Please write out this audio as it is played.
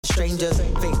strangers.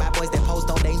 Fake bad boys, they pose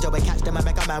no danger. We catch them and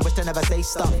make a man wish to never say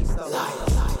stop.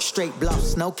 Straight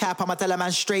bluffs, no cap, I'ma tell a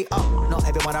man straight up. Not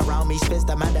everyone around me spits,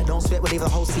 the man that don't spit will leave the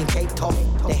whole scene caked off.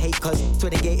 They hate cause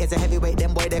 28 is a heavyweight,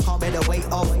 them boy they can't bear the weight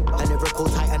off. A lyrical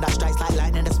titan that strikes like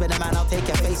lightning, the spinner man, I'll take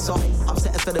your face off.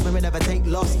 Upsetters for the women never take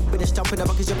loss. We just jump in the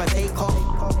bucket, you better take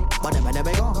off. But them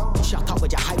never gone. Shut up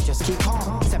with your hype, just keep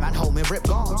calm. Send man home in rip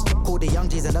guards. Call the young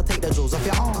G's and they'll take the jewels off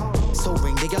your arm. So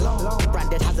ring the alarm.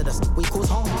 Branded hazardous, we cause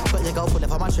home. But you go full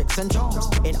of my tricks and charms.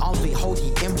 In arms we hold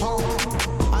heat in palm.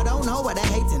 I don't know what they're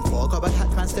hating for. Got a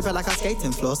catch man slipping like a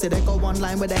skating floor. See they go one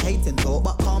line with their hating talk.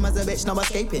 But calm as a bitch, no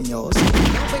escaping yours.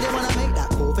 Don't really wanna make that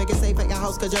call. Figure safe at your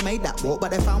house cause you made that walk.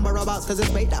 But they found whereabouts cause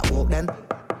it's made that walk. Then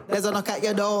there's a knock at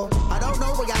your door. I don't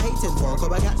know what you're hating for.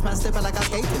 Got a catch man slipping like a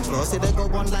skating floor. See they go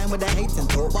one line with their hating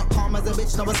talk. But calm as a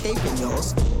bitch, no escaping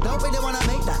yours. Don't really wanna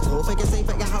make that call. Figure safe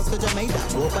at your house cause you made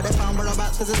that walk. But they found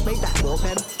whereabouts cause it's made that walk.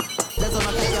 Then there's a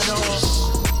knock at your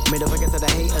door. Middle finger to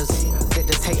the haters. They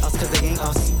just hate us cause they ain't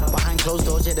us. Behind closed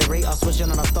doors, yeah, they rate us. Wishing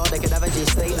on a star, they could have a G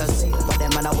status. But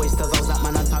them man are wasters. I was like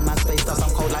man and time, man space us.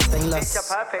 I'm cold like stainless.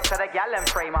 Picture perfect for the gal and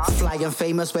frame us. Flying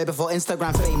famous, way before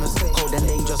Instagram famous. Cold and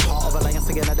dangerous, heart of alliance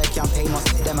together, they can't pay us.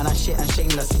 Them man are shit and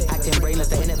shameless. Acting brainless,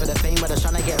 they in it for the fame. But they're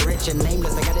trying to get rich and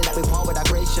nameless. They get it that we part with our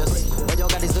gracious. But your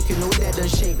guy is looking all dead and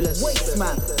shapeless. Waste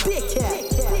man,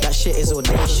 dickhead. That shit is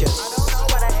audacious. I don't know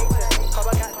what I hate.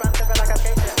 Cover catch man sipping like a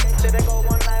skater. Did they go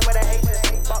one line with a hater?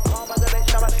 But calm as a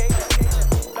bitch, I'm a skater.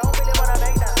 Don't really wanna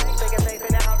make that. Figure safe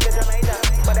in your house, cause you made that.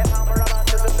 But they found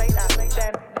whereabouts cause it's made that.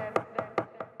 Then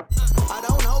I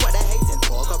don't know what they're hating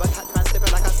for. Cover catch man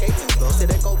slipping like a skating floor. See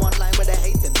they go one line with their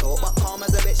hating talk. But calm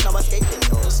as a bitch, no escaping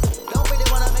yours. Don't really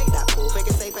wanna make that call.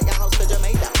 Figure safe at your house cause you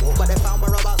made that walk. But they found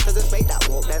whereabouts cause it's made that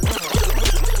walk. Then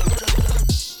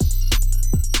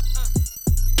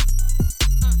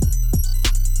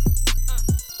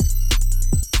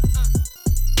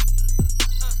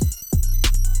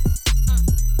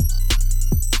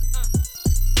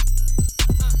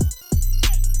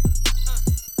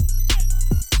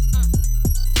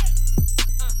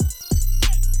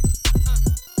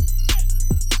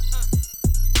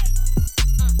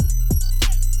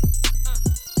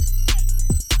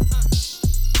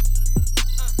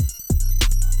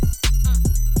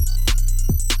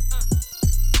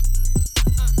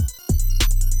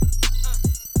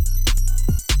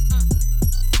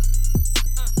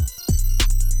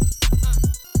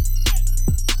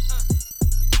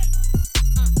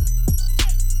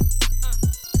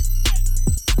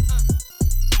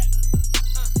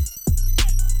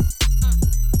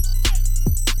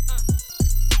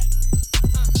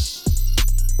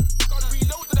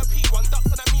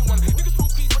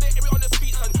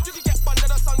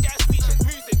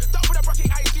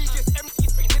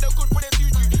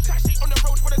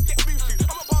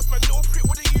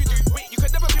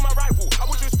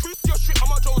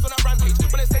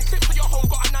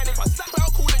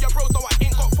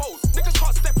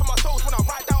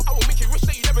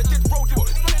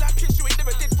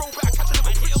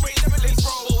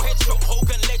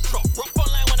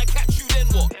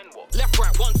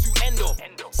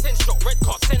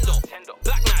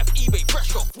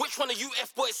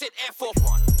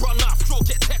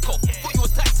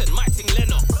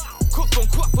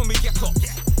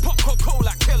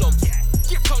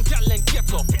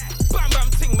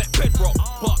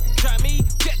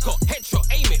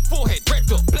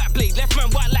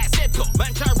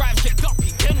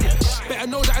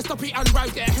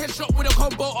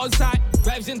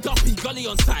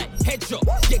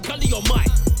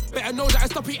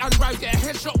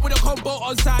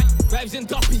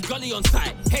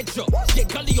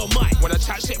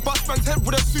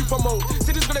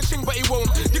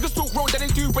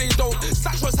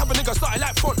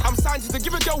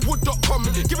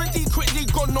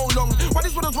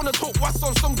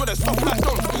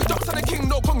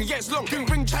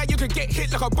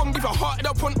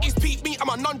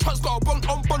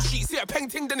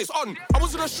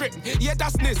yeah,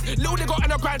 that's this. Little nigga on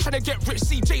the grind trying to get rich.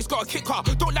 CJ's got a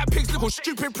kicker. Don't like pigs, little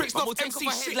stupid pricks. No MC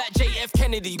shit like JF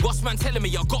Kennedy. Boss man telling me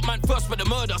I got man first, but the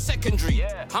murder secondary.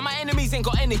 Yeah. How my enemies ain't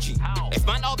got energy. How? If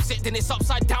man upset, then it's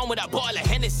upside down with that bottle of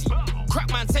Hennessy.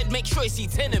 Crack man said, make sure you see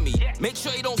 10 of me. Yeah. Make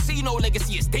sure you don't see no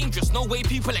legacy. It's dangerous. No way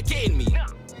people are getting me.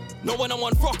 No one on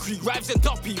one rockery, Rives and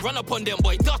Duppy. Run up on them,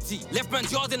 boy, dirty. Left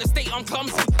man's yard in the state, I'm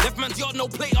clumsy. Left man's yard, no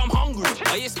plate, I'm hungry.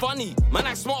 Hey, it's funny, man,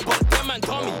 I'm smart, but them man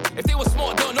dummy. If they were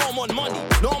smart, they'll know I'm on money.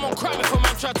 No, I'm on crime if a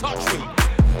man try to touch me.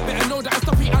 Better know that I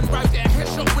stop it and Rives get a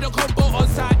headshot with a combo on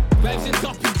site. Rives and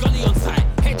Duppy, gully on site.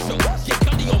 Headshot, get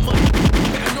gully on mine.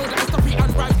 Better know that I stop it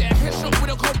and Rives get a headshot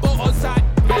with a combo on site.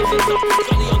 Rives and Duppy,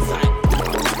 gully on site.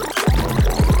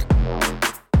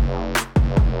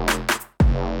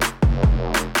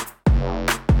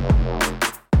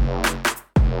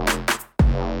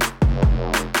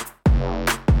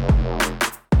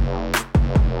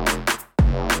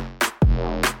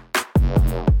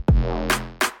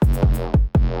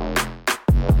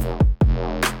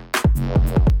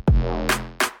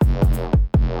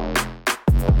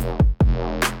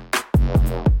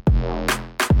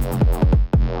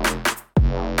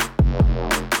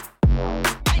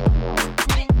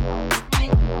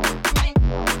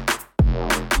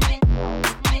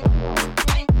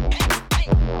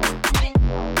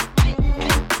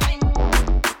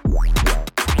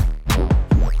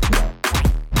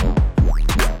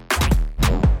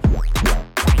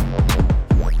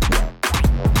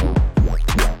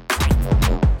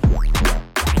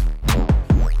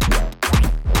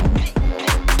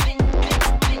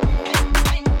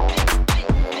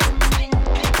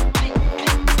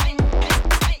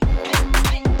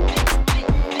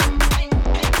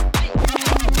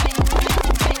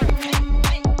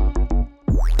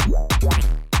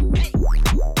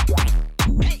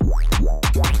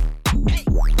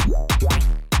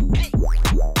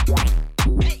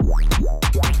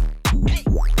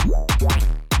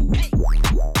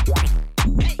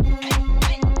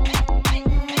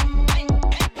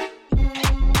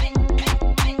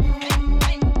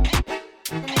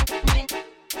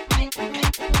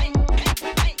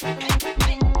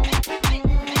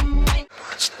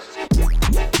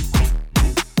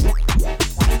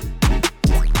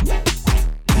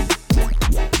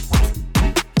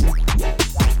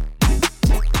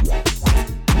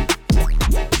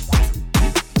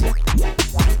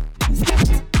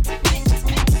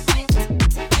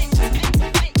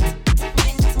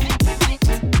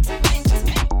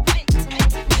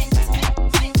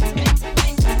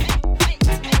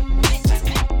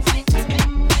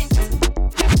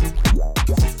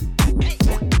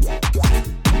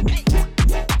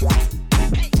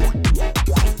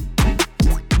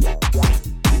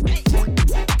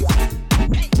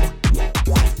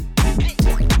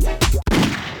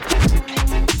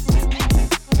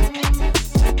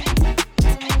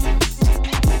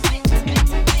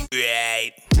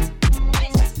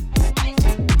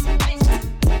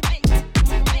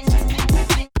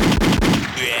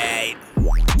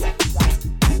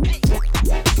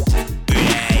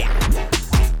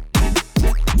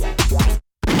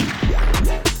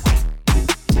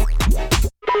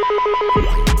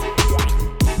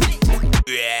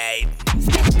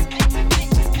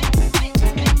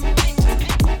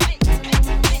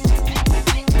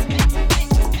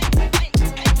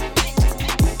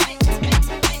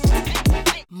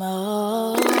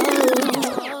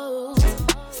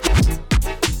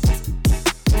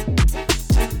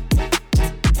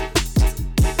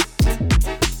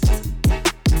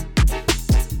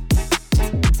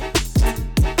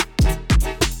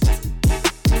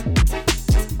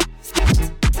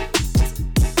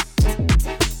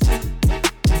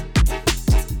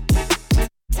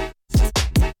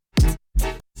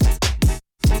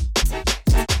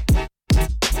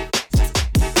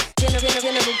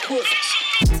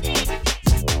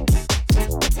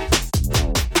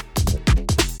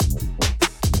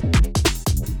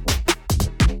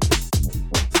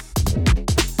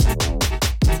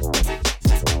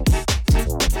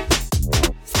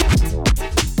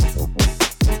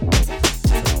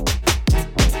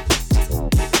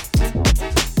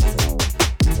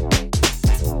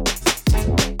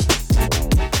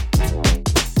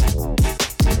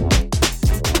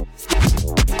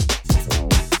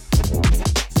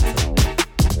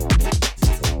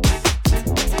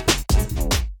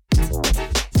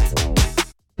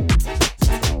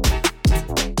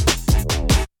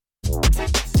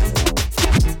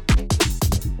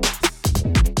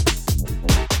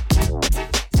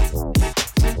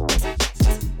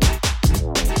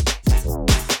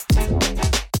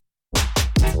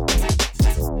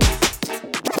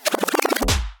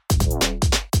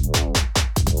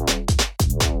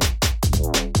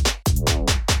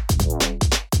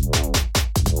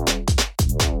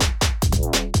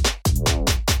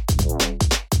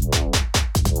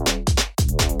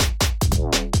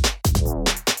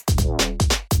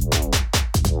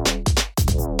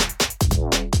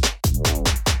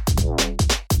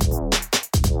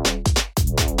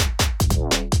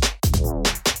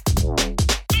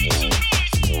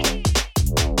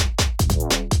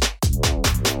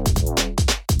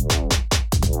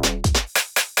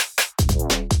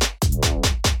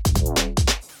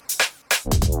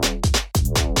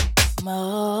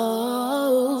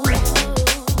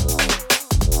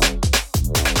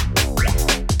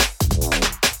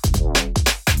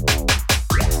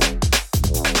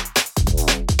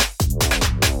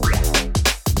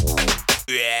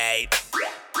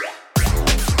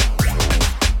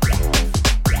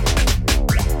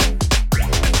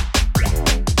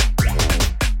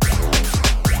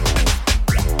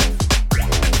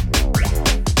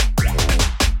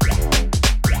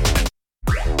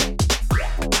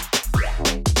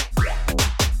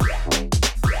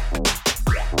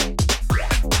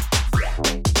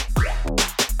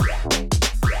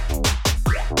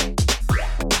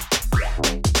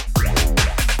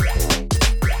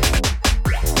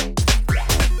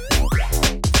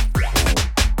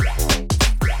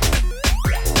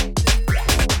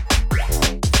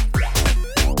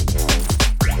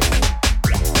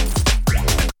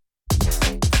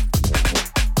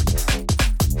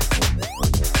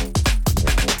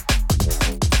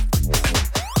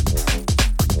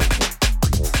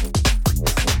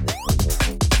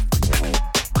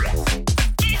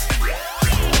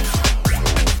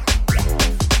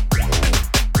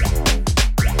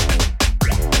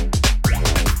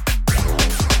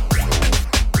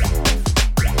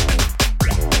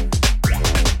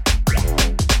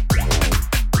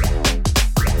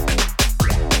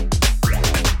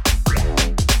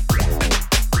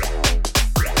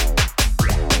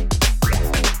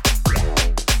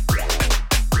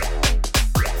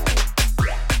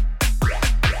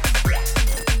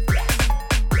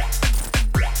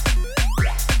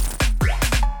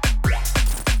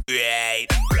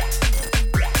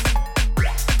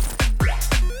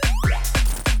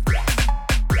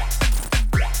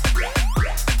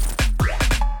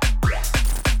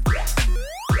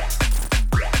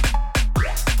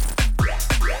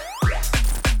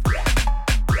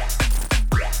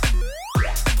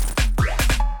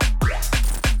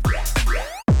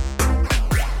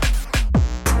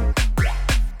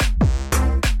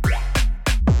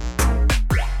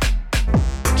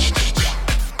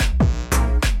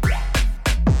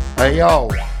 Hey yo.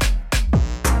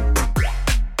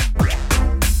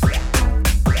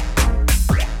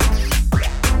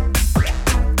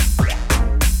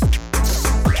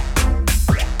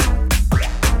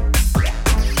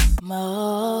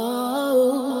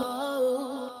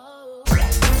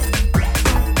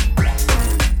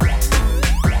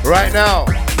 Right now.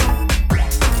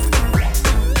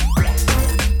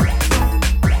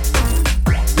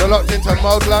 You're locked into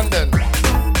Mode London.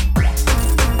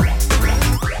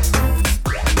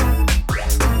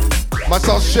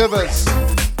 Myself Shiverz.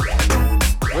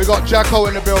 We got Jacko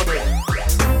in the building.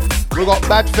 We got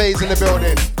Bad Phase in the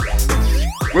building.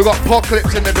 We got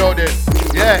Apocalypse in the building.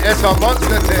 Yeah, it's a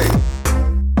monster thing.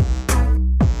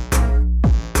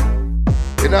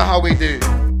 You know how we do.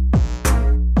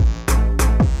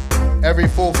 Every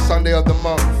fourth Sunday of the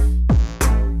month.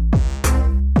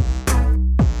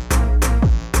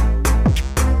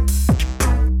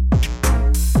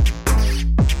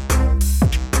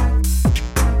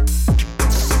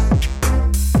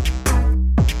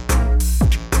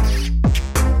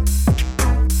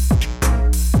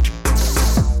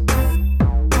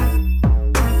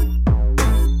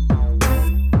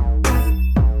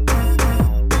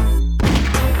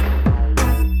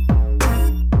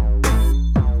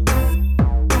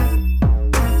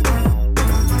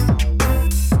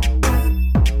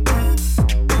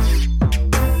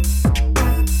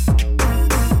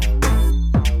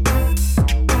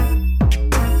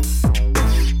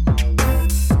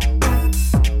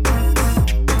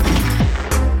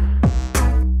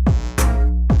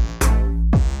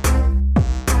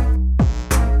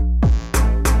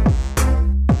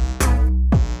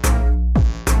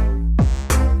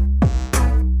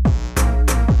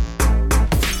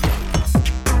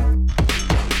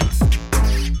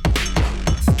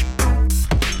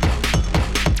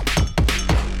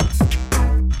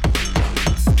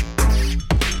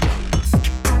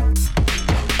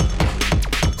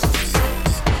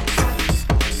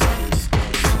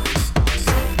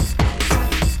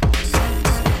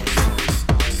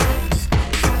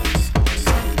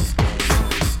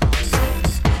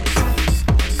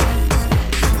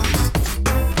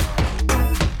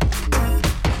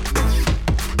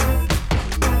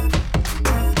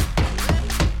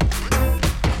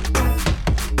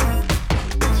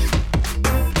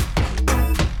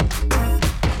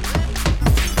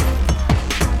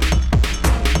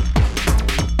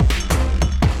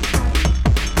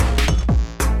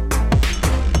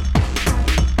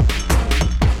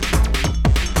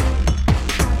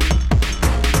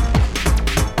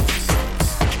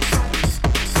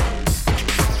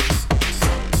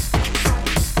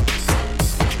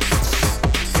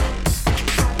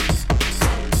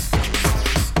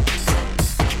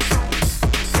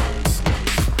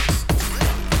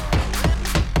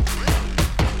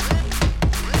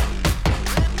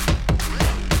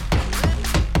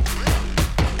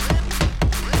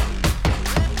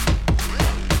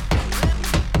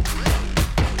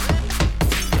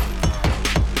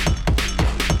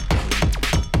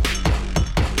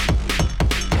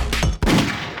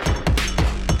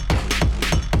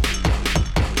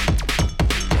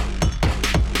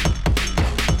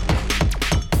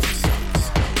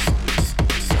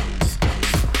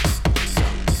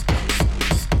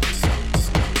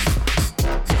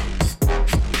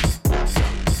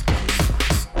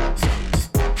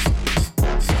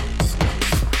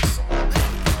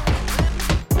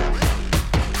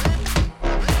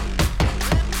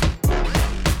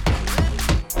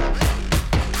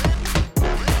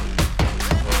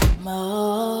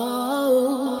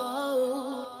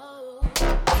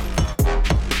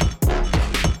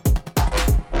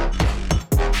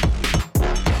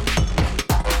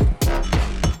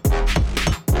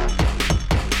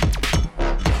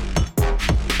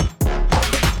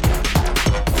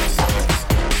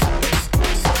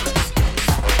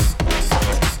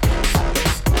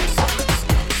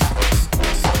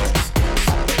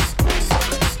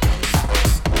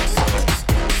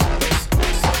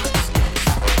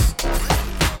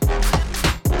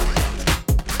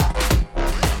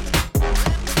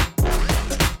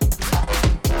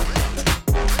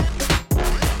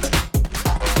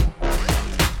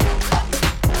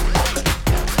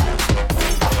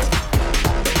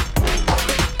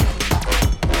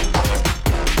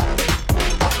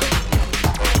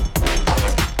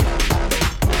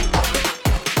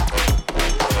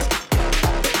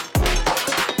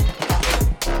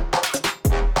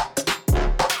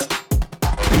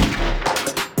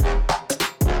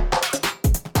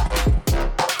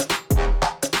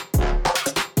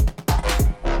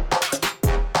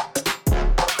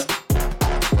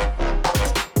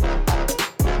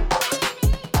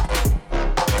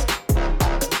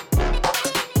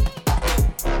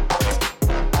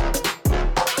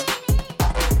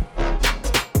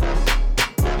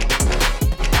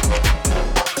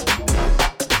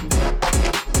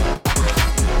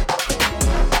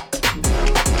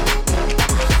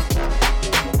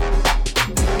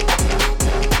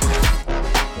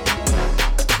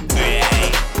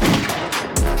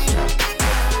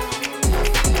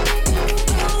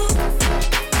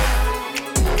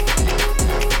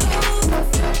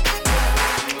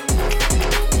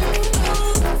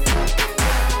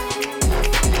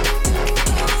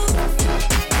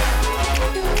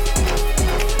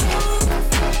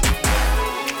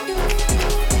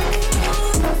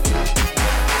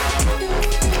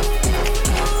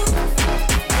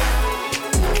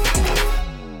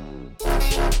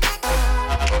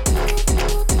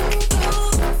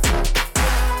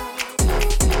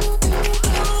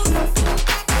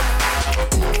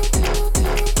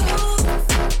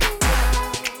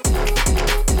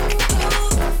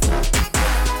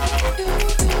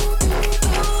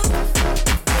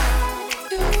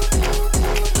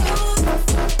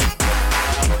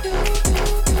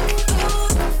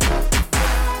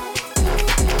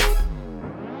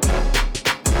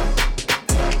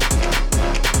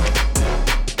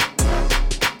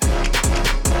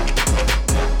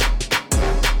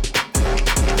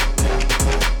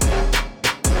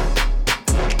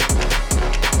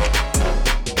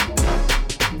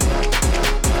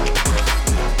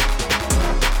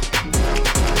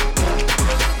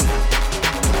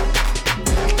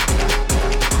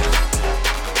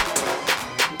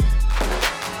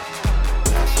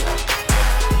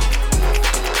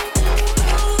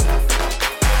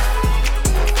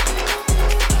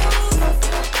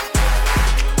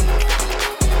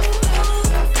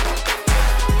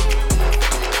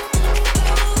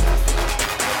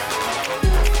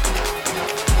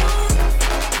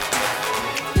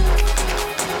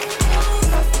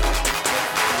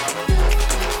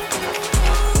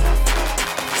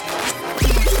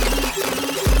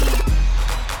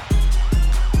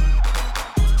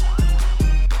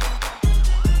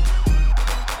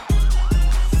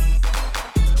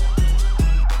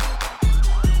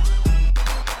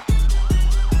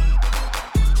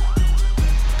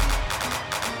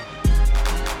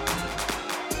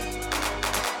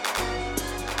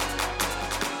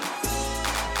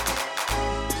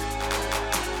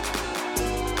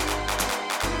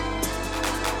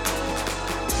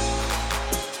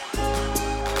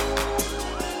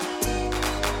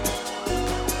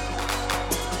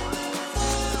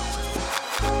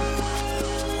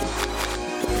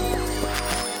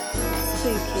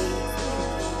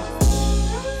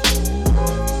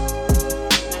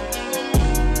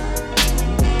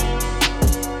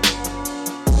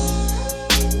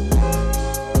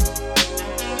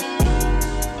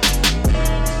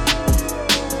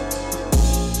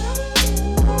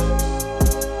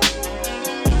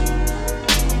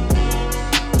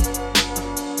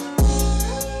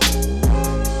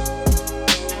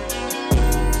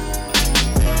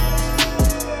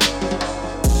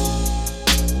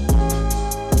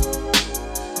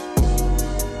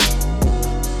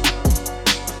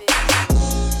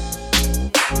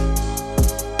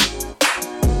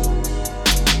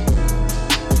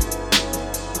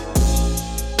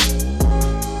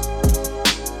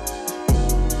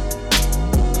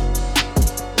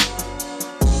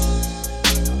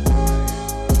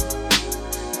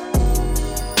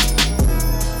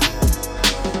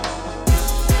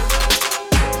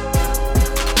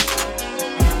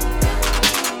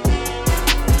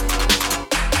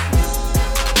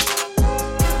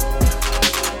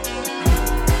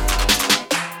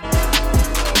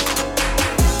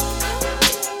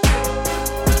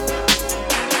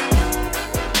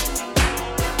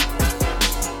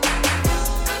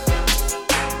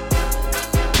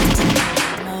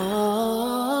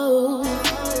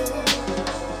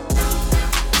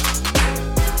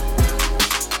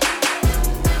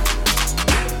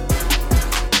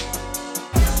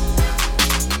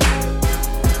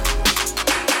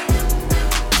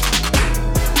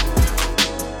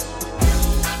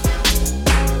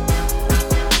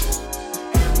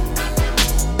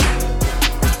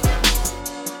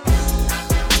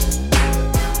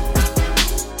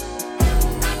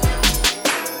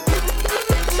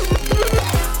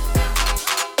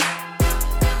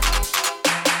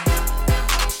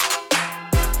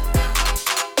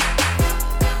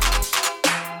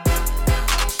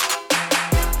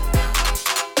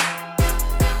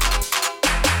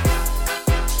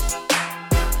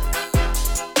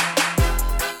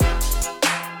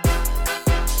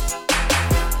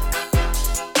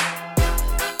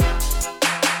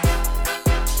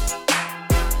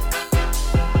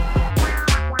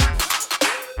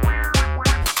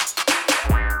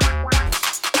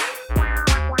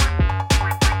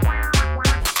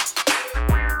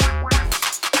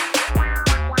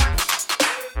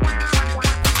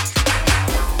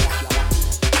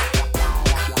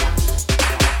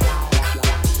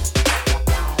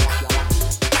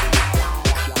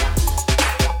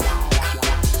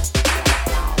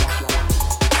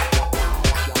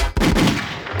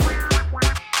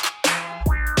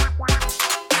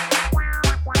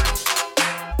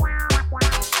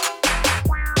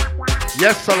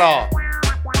 Yes, Salah.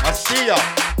 I see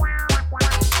ya.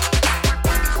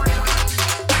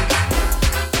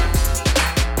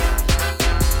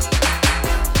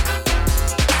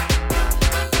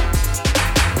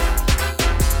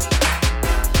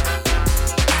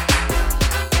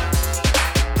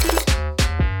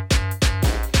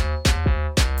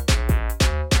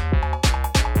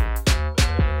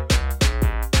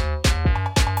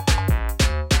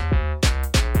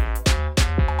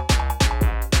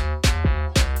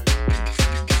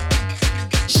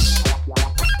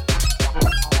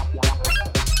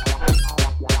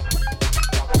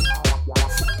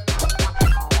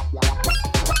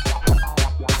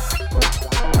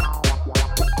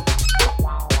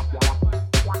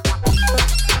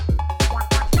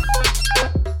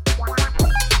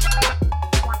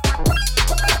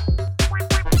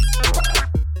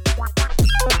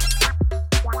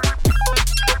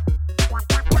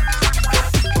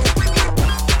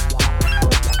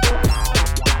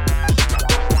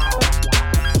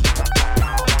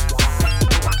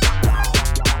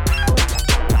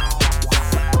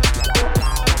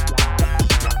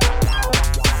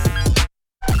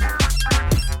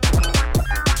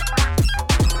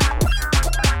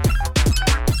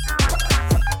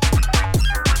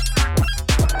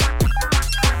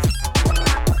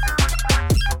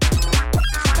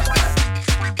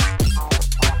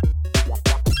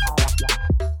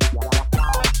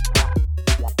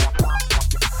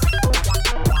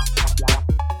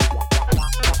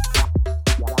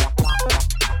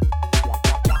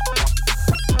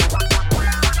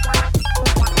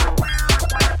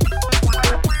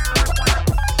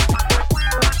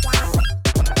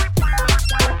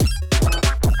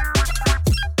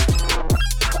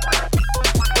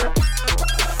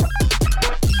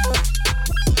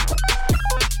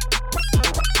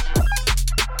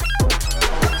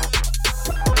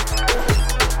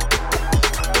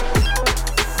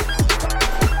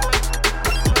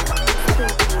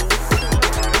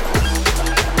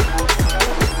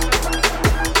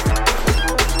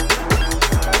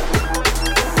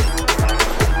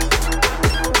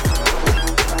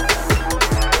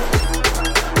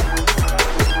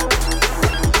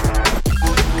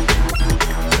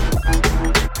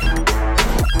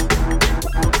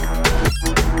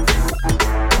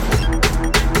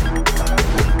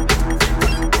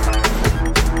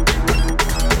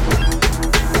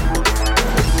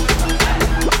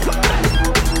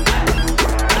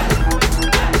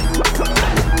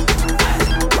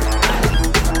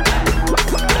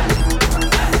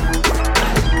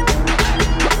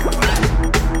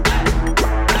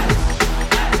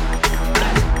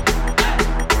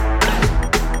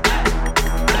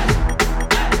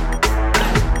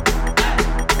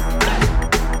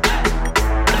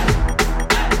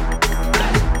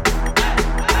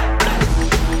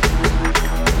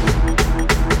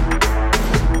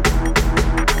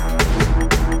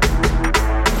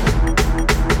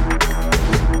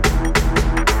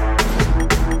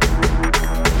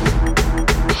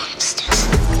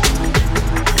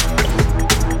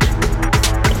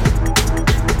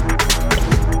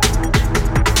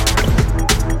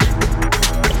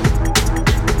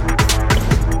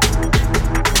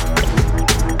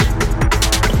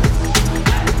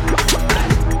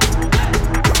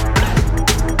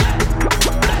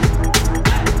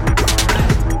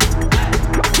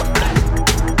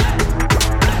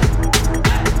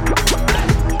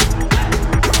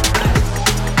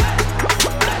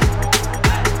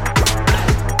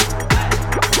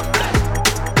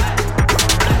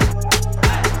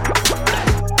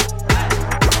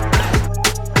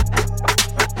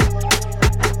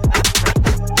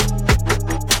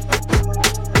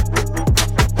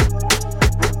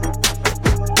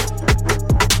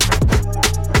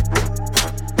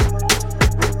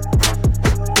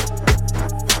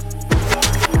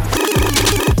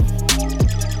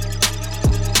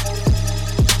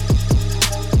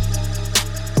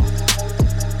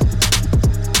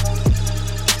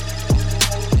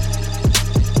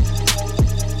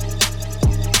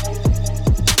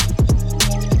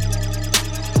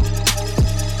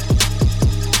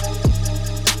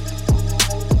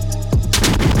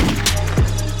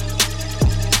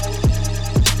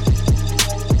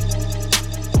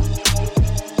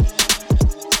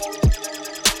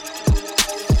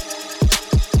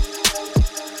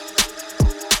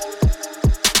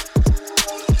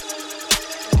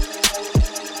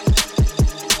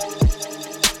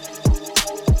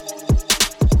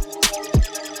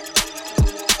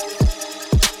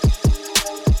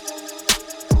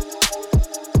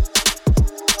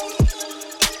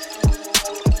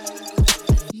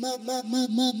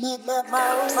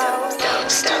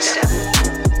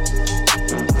 Stop.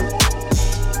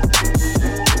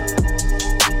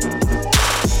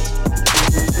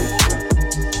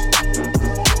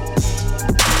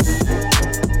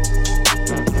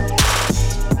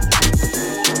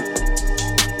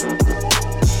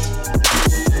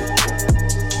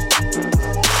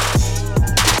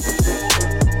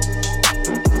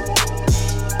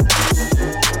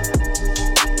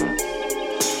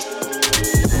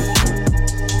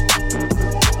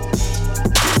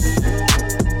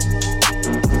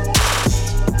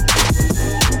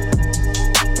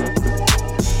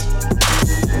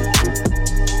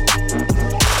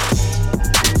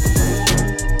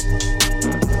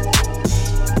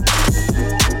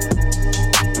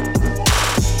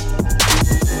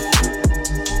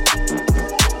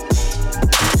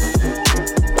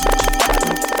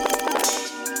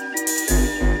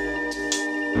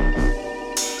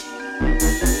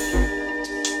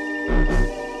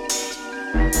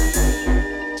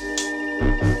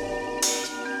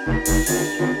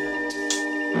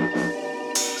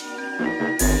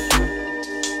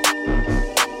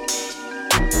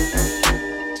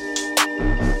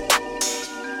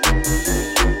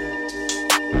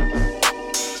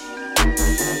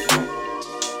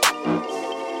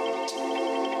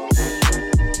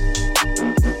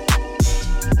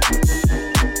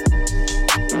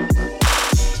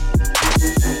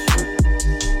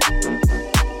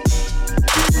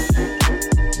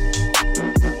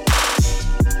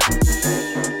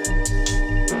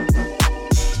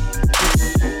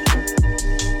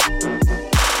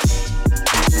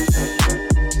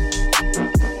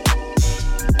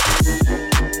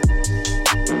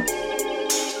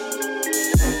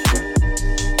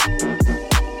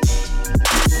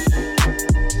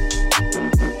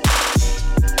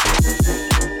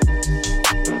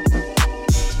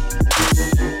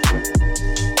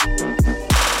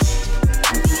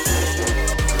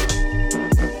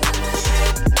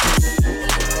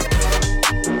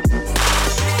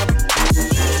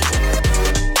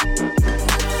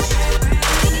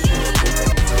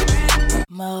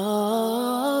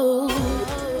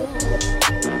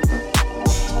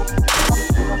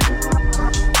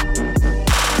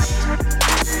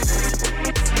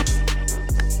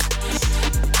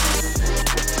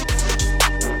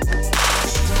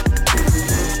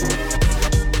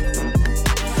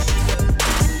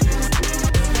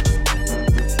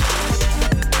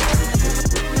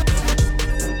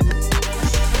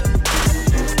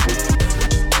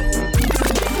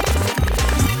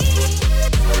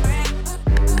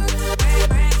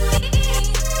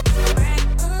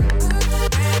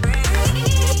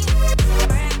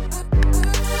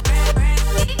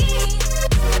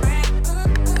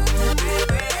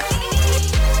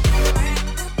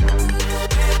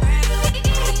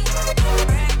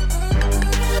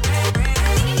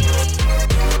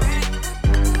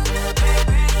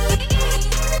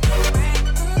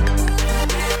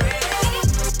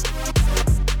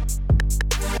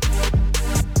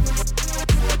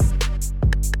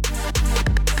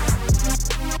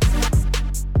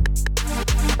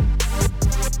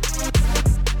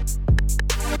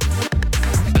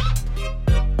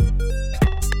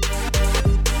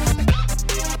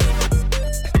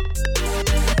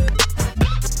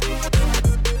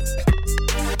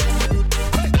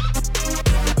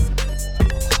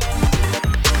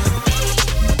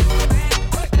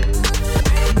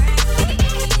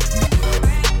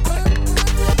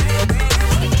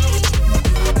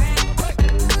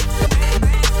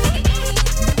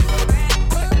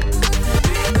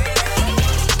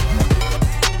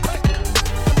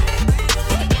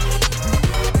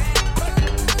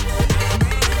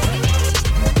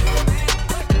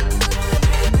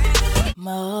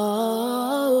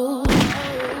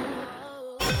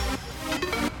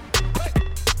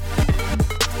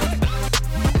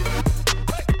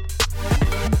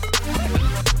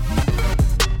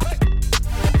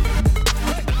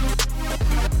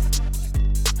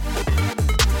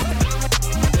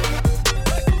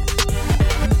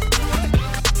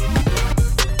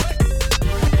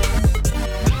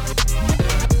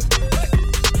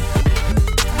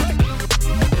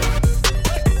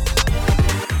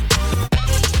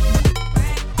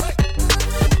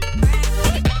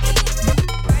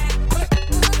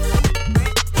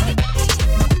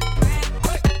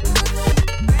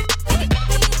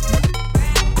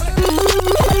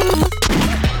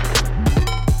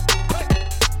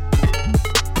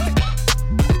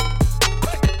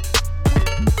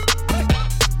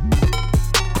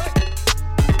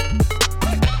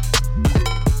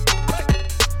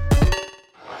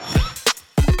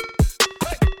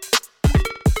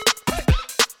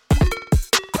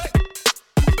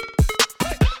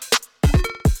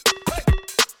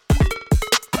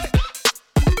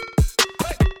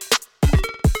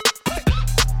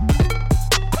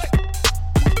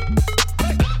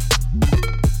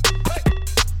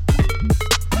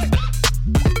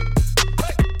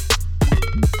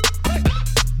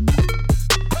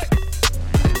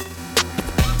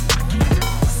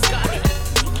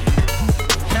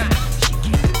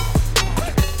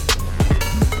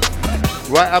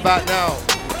 Right about now,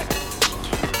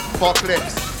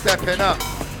 Apocalypse stepping up.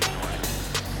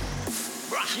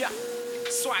 Yeah,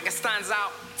 swagger stands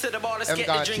out. To the ball, let's I'm get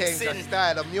gonna the drinks change in. the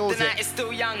style of The music. night is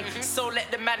still young, so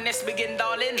let the madness begin,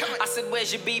 darling. I said,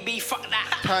 where's your BB? Fuck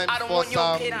that. Time I don't for want your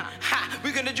some pin. Ha,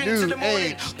 we're gonna drink new to the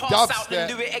morning. age Pass out dubstep. and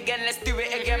do it again. Let's do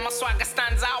it again. My swagger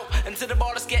stands out. And to the ball,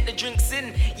 let's get the drinks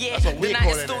in. Yeah, That's what the we night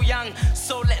is calling still it. young,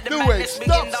 so let the New madness age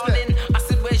begin, dubstep. darling. I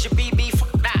said, where's your BB?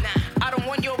 Fuck that. I don't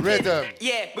want your Rhythm. pin.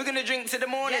 Yeah, we're gonna drink to the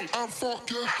morning.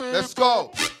 Let's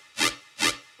go.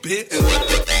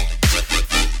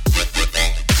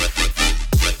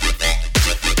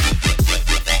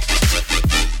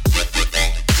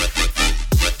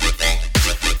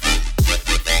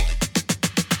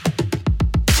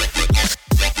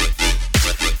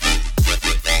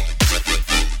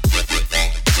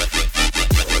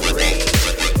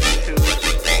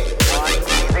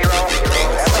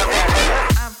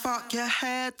 And fuck your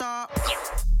head up.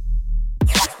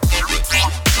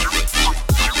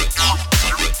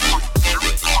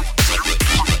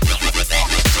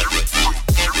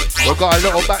 We've got a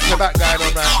little back-to-back going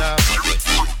on right now.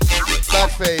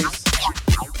 Bad phase.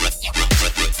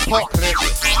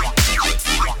 Apocalypse.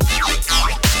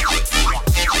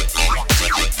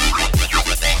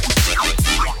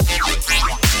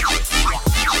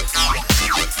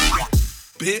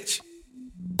 Bitch.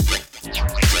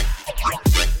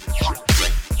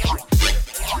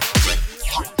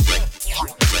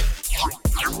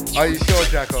 Are you sure,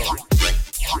 Jacko?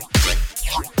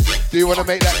 Do you want to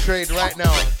make that trade right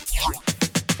now?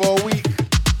 For a week?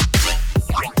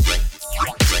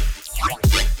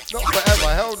 Not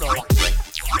forever, hell no.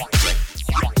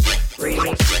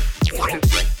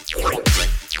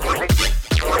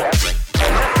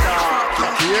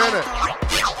 You hearing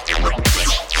it?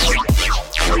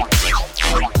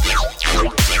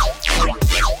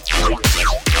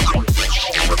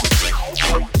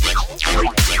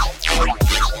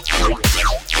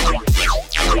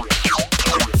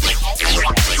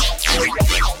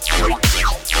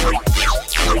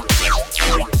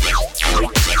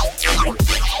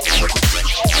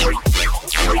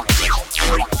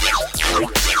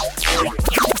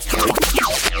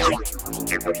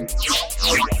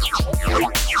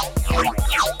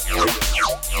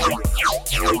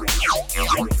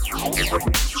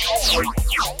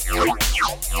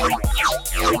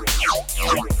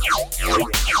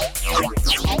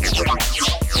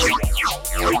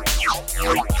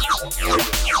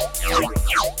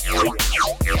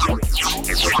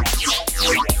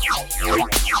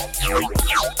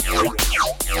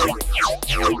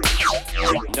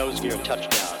 Nose gear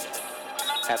touchdown.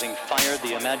 Having fired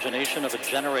the imagination of a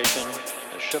generation,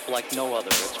 a ship like no other,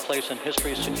 its place in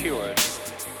history secured,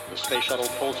 the space shuttle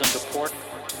pulls into port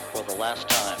for the last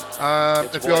time.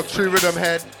 Its If you're a voyage true rhythm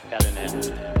head at an end.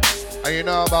 and you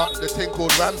know about the thing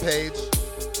called Rampage,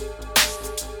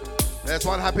 there's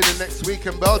one happening next week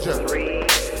in Belgium. 3,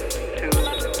 2,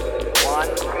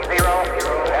 1, 0.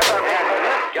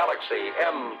 Galaxy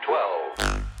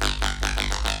M12.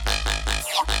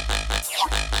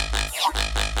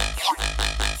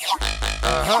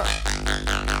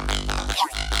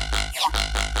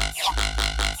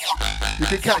 You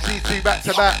can catch these two back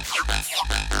to back.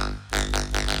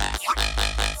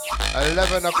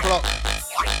 11 o'clock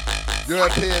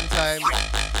European time.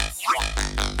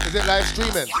 Is it live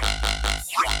streaming?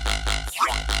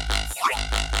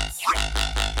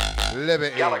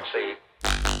 Liberty. Galaxy.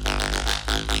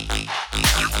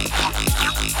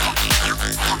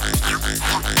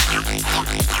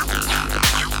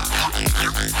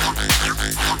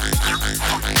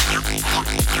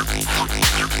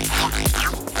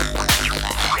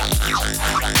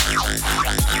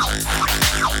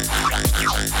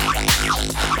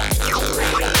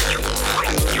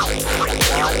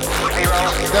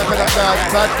 Stepping up now,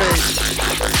 bad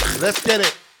face. Let's get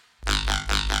it.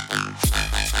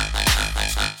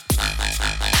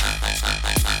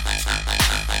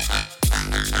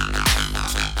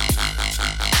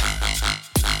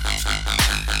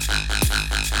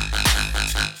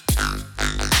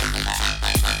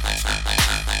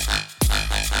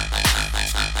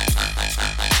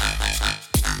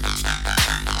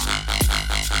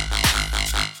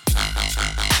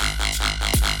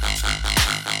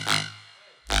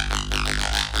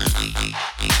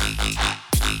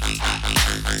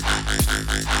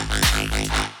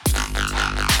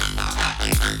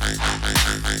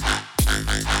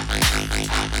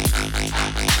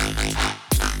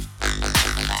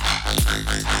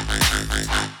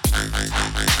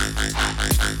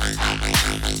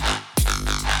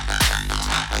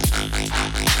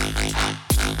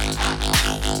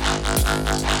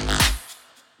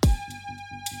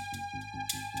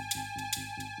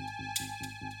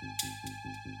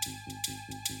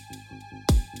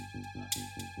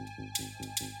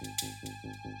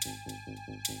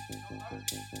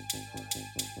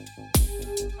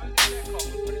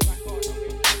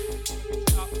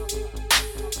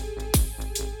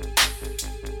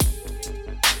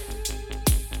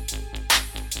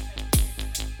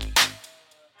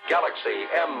 Galaxy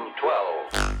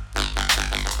M12.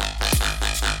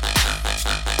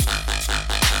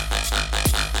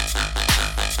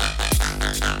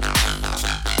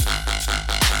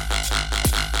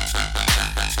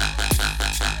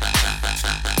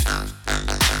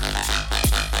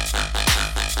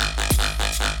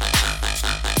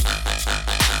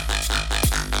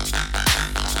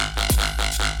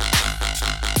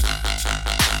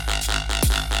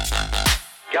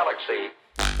 Galaxy.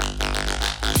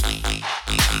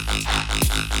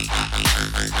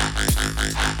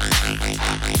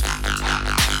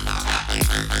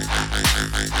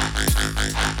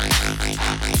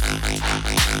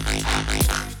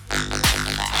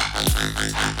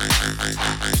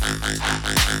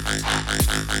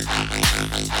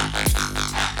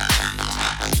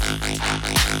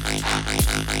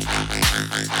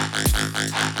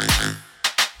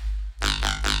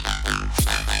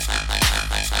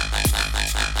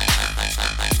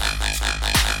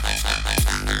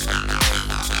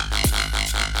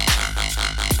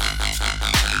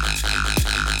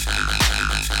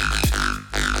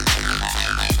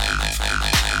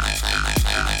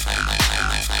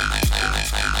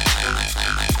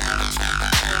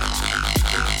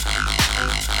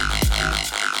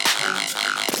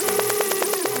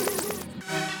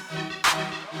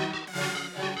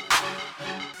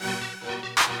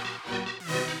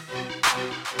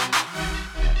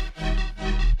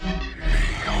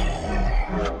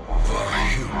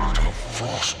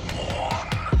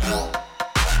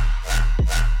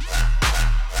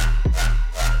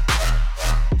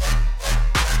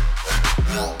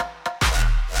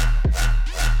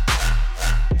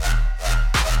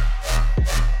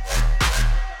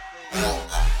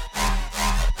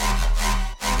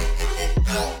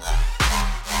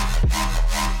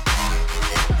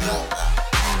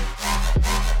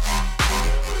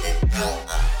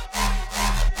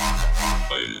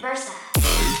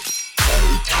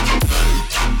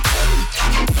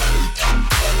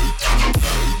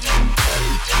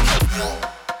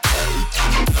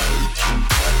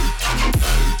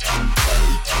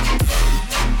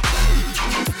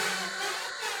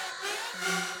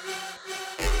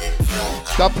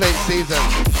 Dubplate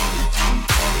season.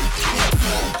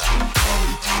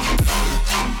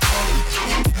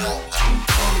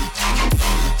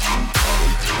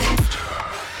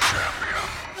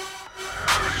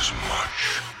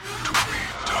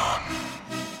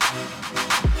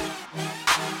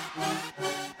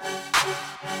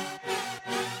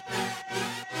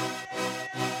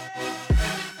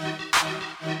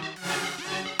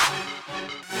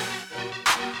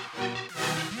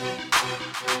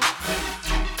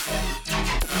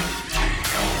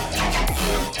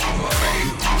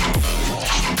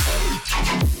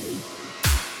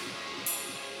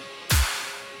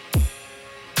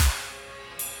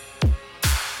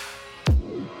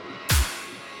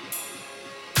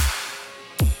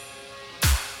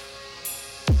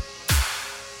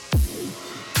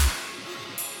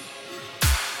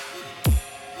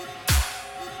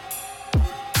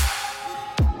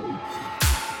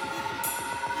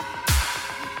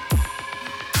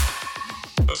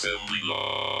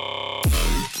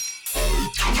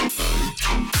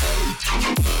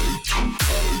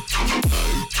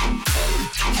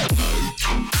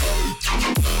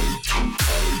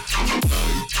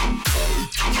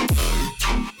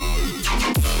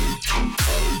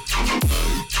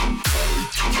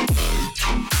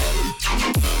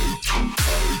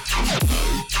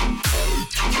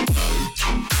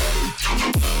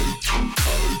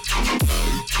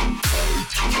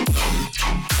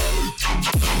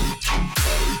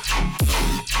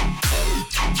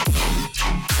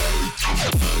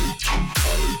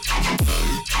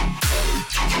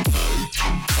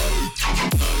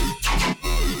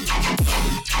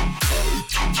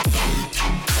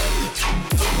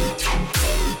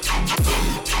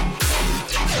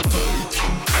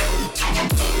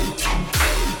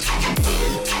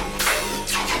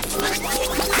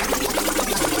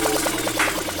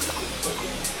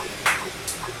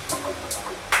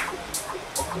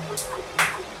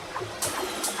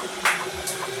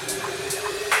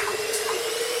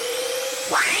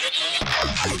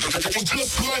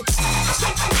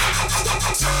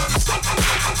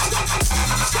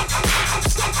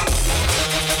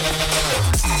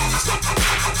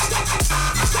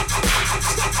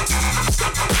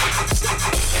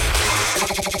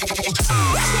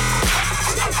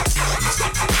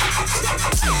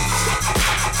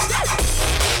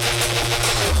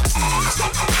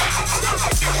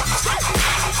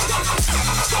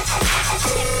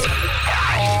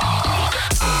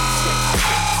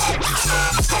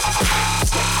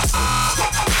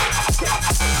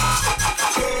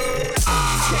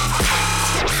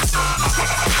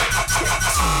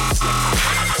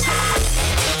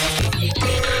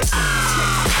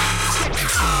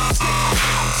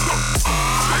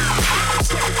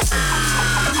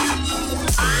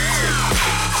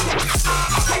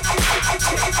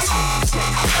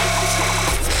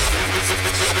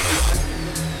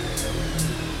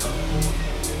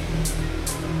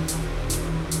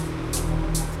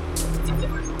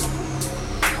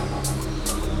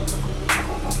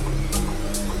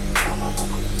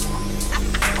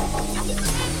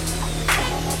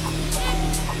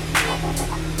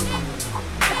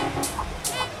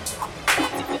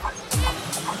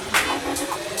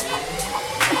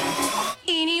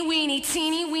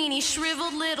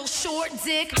 shriveled little short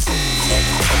dick.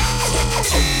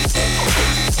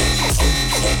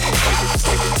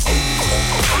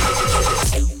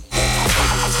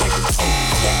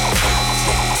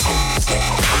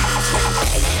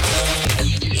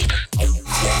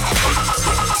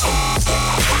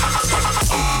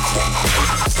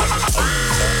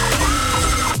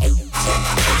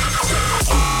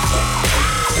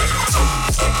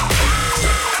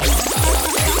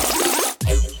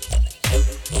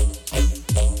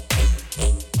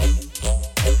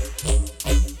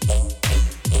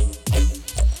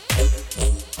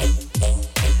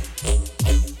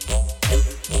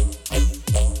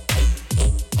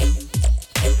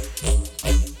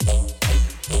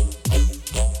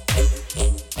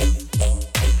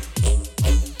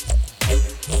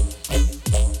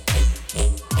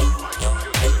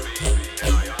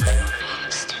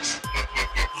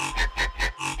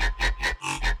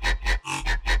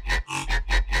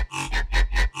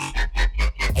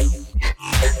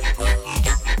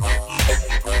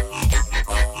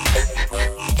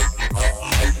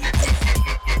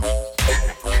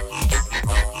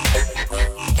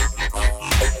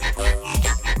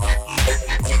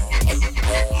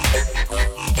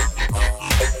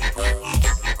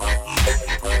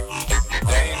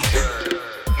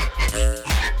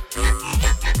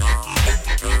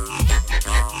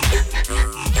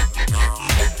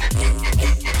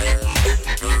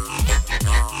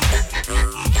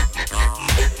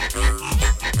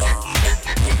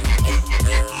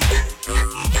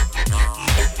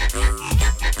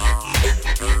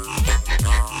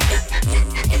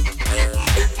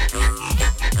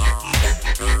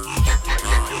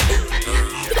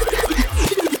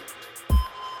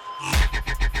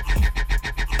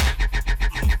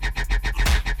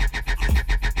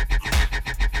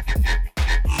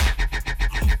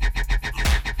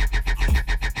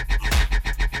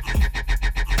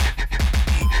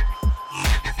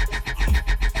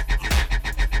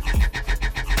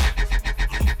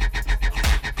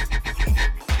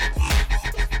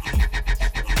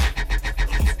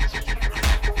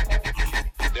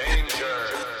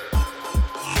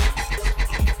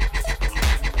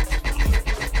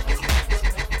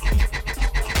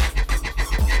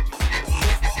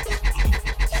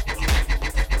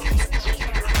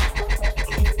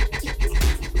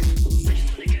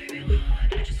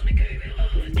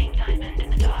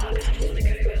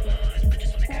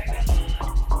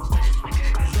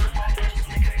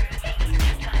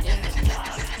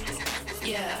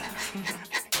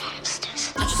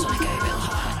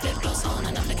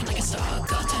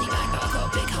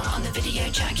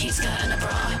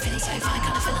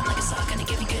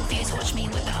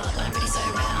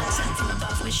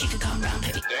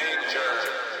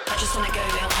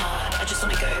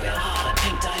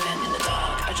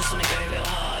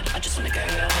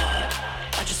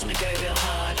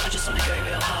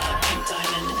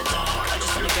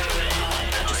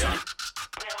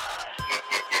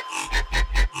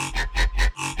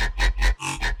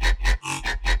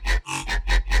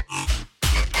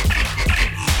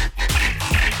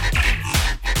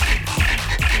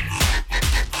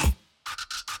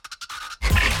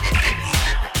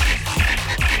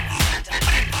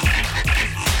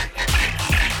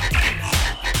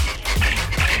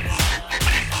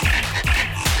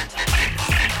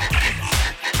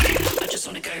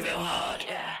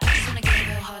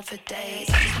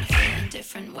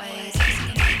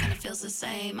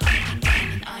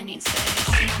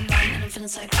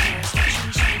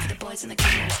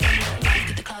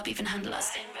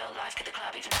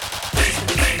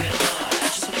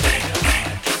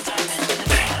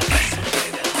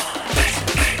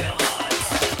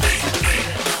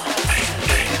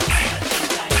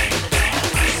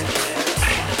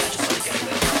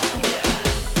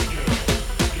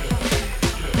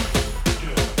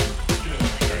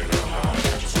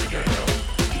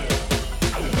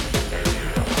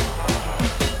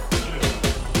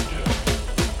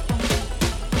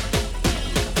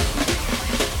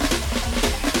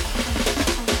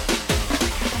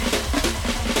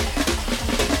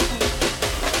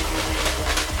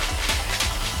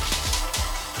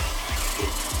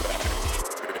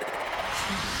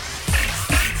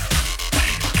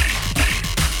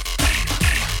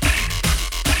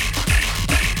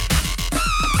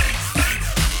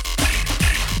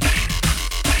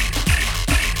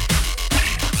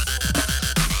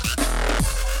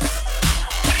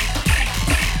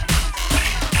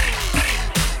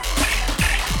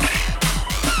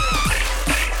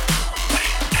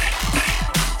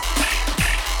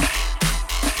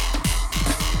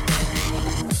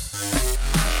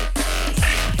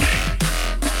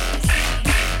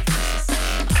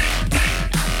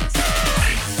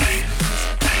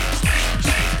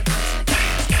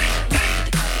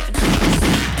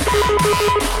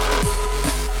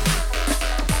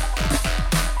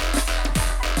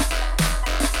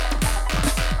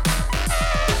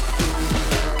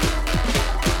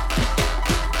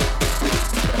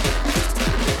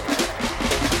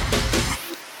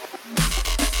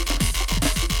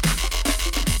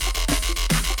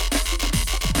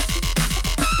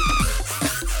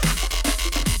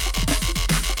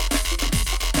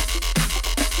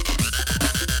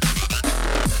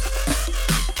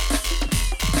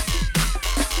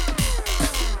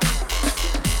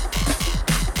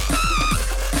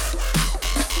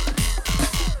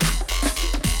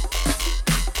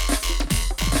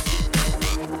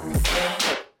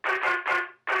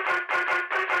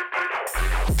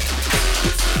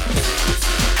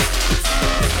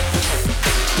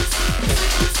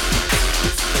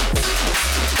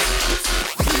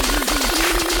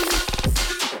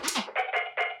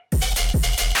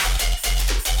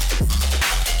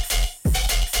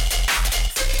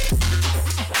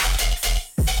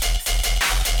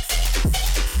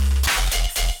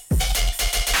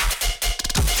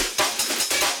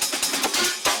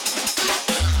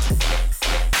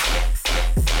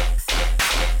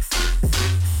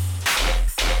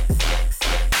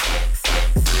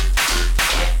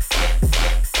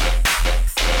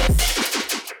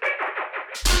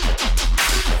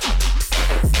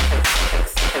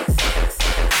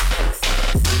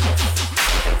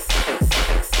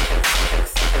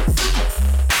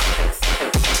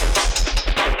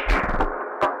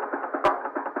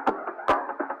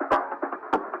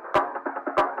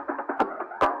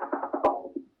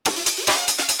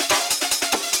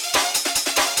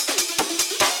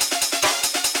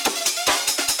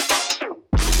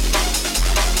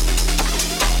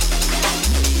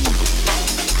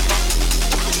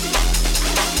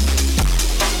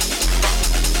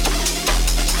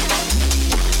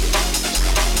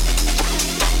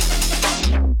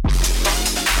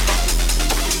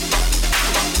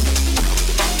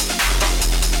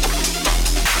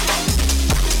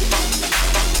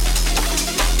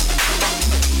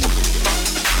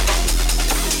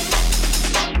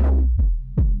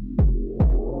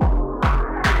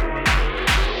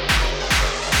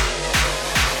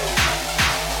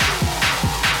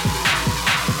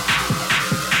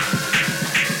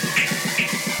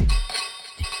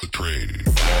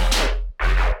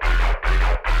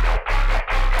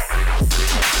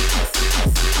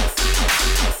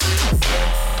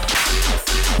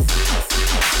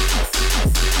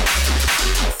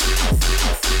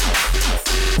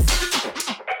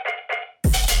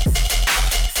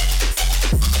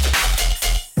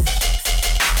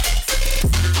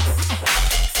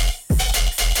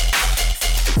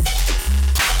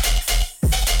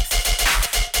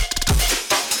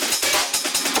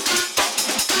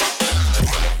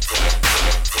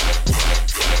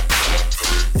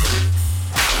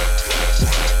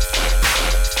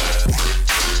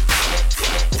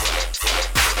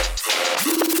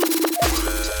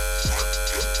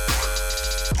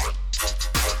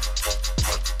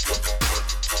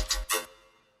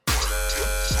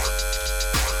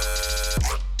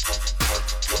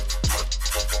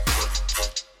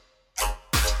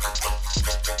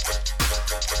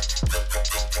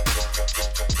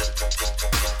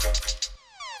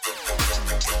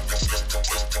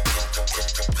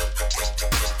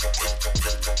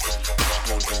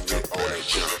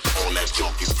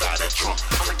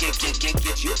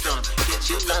 Bitch,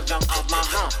 you love drunk off my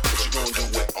hump. What you gonna do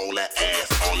with all that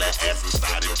ass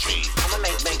inside them jeans? I'ma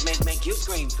make you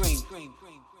scream, scream, scream, scream,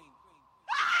 scream.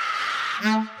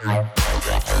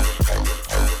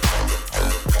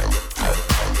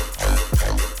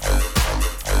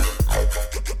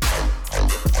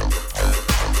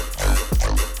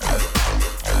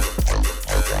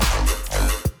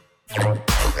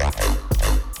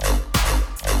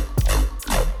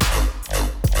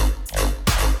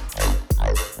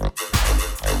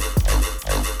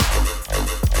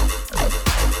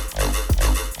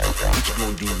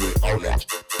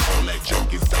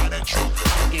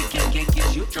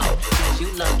 Get you drunk. Bitch, you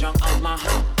love drunk off my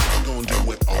hump. What you gonna do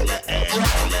with all that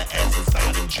ass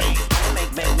inside them jeans?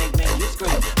 Make you scream,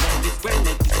 make you scream,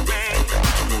 make you scream.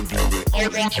 What you gonna do with all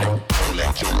that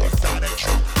junk inside that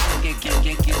trunk?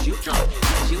 Get you drunk.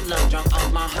 Bitch, you love drunk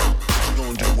off my hump. What you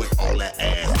gonna do with all that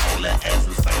ass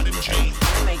inside them jeans?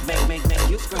 Make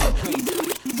you scream, scream.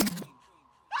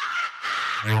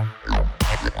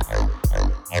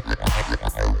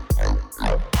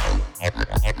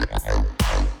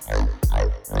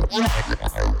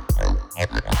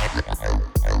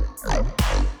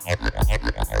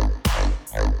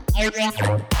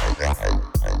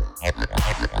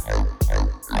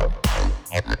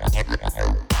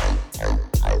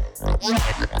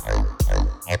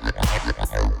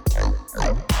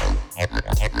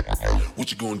 What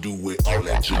you gonna do with all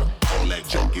that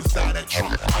junk inside that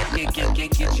trunk?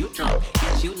 Get you drunk,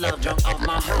 get you love drunk off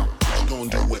my hump. What you gonna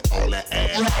do with all that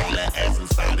ass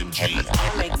inside them jeans?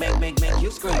 Make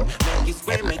you scream, make you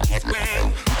scream, make you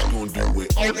scream. What you gonna do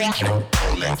with all that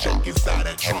junk inside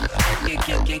that trunk?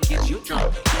 Get you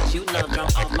drunk, get you love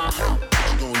drunk off my hump.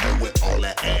 What you gonna do with all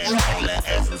that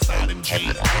ass inside them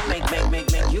jeans?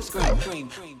 Make you scream, scream,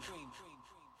 scream.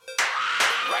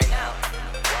 Right now,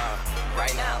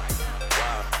 right now,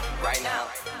 right now,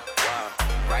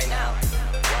 right now,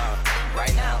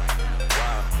 right now,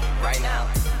 right now,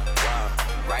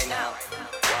 right now,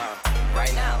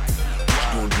 right now.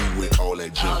 What you gonna do with all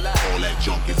that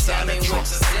junk inside that trunk?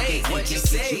 What you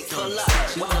say? Pull up.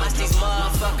 Watch these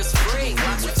motherfuckers free.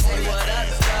 Watch me say what up,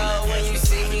 though, when you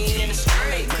see me in the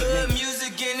street. Good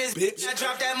music in this bitch. I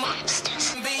drop that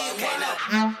beat. Okay, now.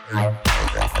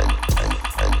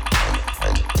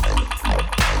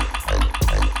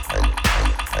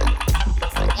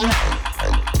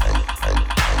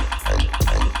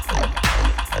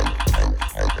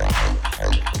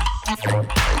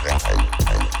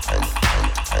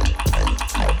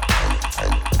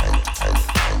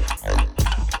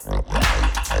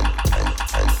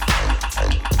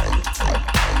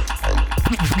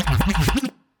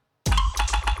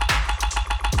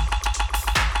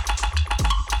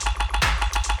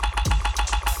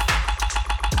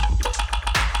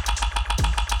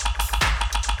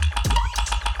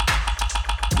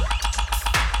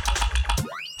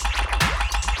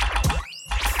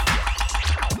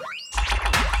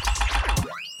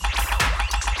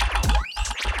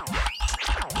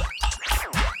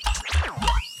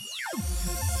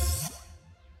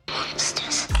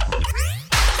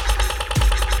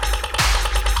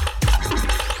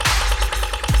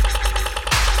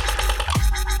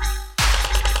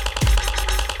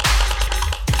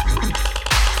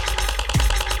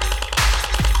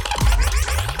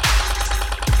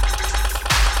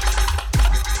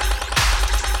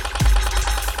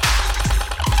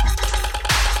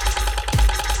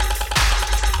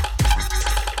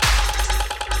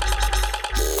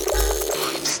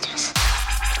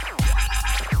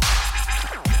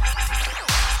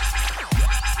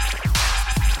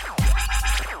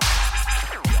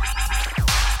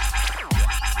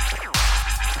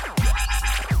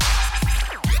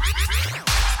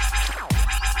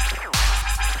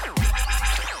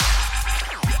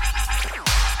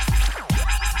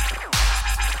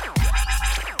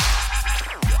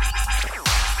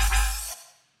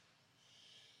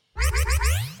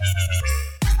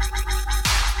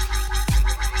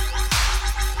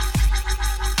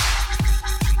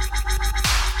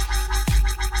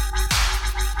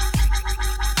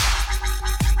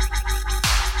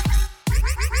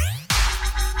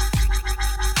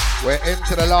 We're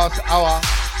into the last hour.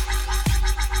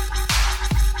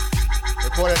 We're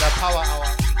calling it the power hour.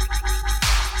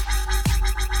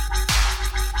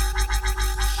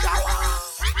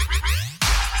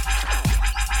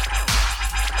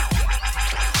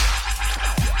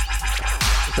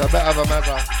 It's a bit of a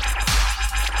mother.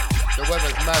 The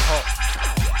weather's mad hot.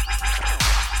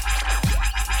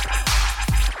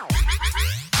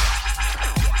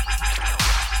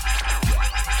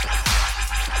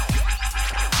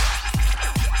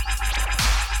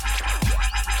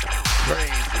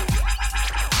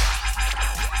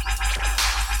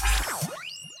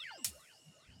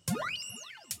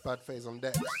 Bad phase on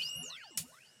deck.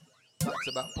 Back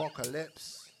to back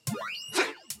apocalypse.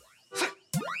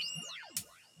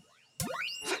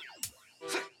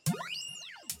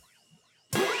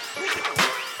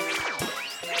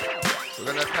 We're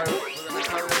gonna carry on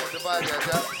with the vibe here,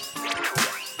 Jack.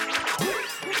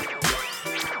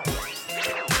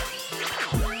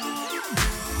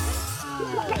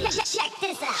 Check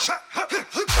this out.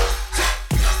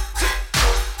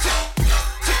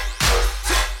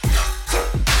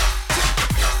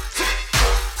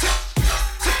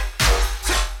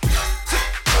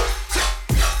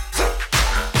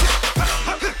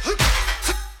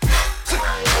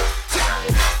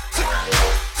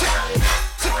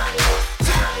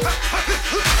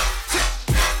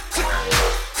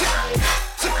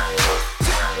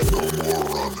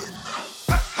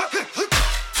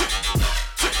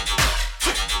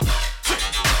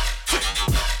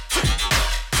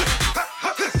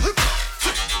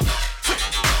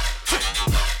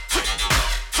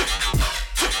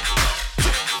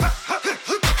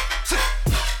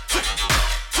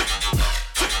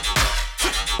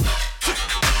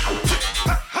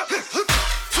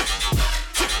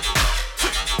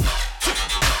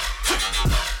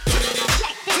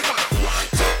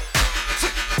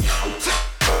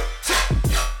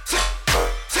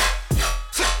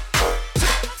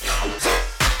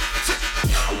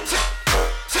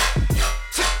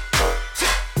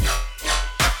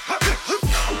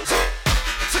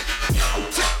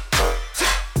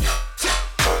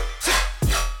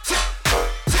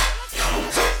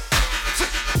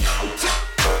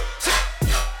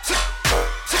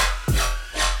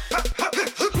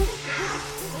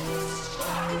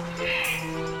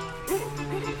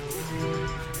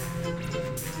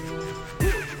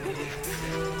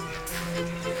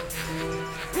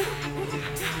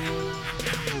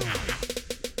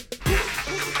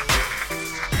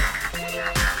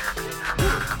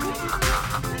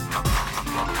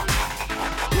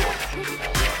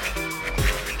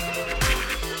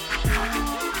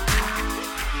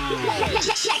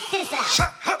 Check this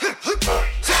out.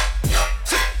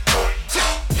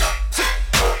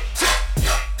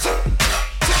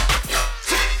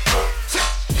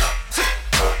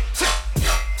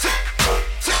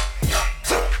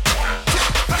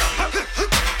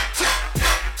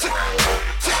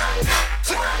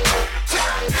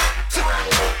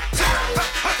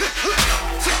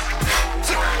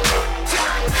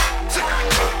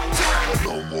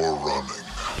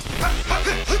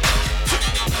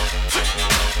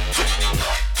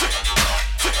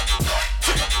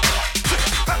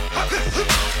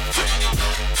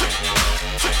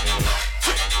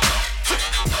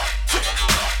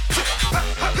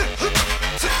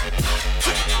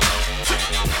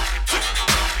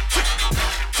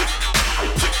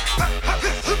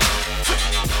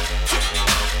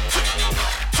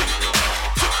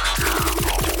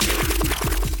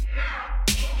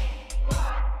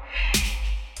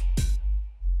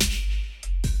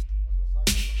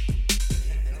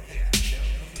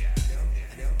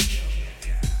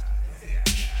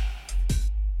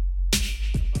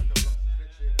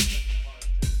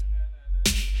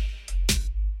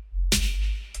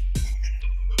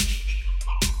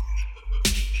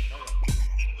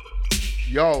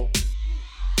 Yo.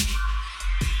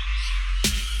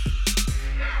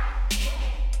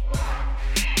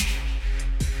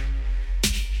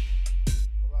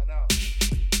 What about now?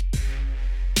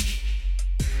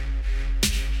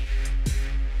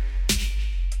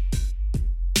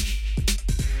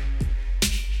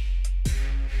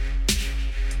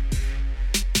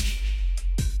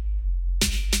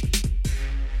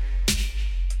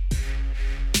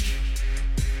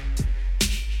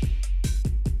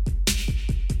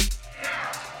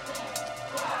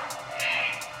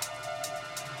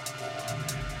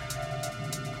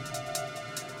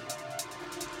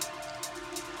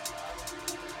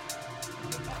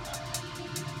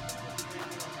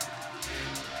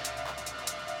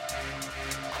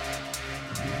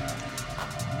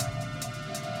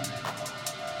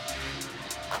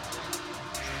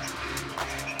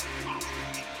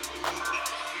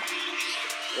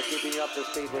 Keeping you up to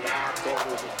speed with hardcore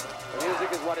music. The music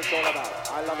is what it's all about.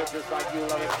 I love it just like you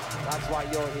love it. That's why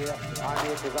you're here. I'm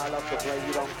here because I love to play.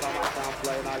 You don't come, I can't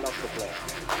play, and I love to play.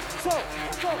 So,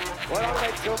 we don't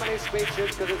make too many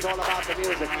speeches because it's all about the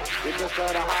music. You just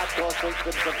heard a hardcore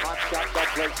sequence of hot shot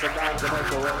dubplates and down to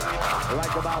make a way.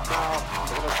 Right about now,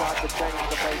 we're going to start to change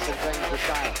the pace and change the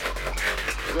style.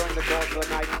 During the course of the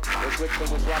night, we'll switch them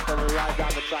with rock and we'll ride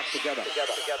down the track together.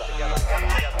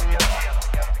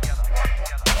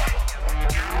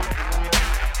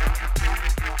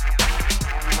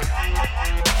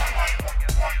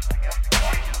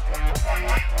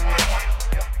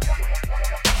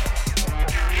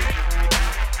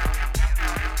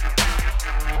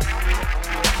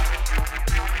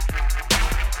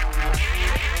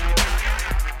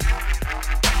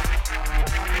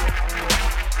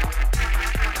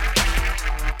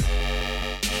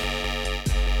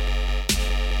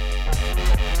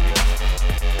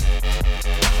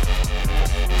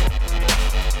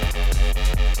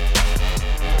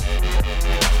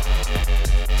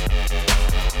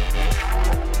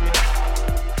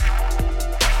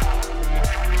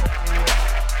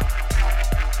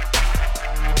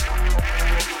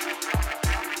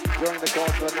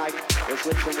 of the night, we're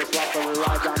switching, we're swapping, we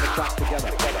ride down the track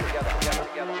together.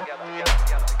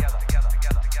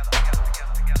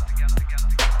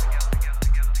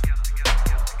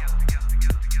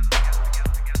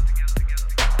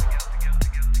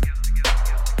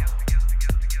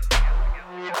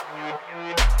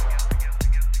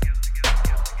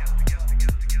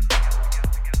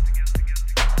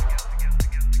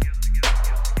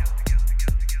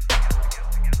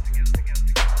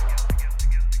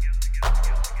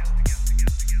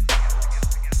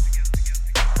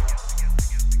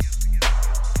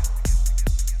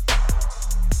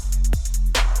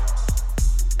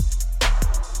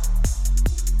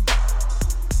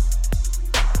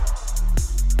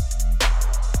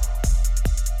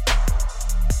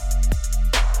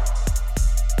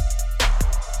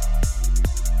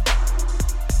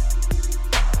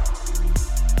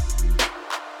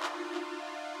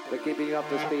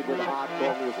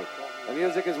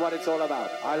 Music is what it's all about.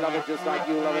 I love it just like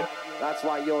you love it. That's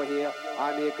why you're here.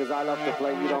 I'm here because I love to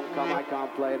play. You don't come, I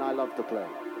can't play, and I love to play.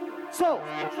 So,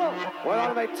 we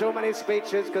don't make too many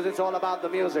speeches because it's all about the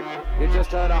music. You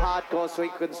just heard a hardcore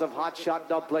sequence of hot shot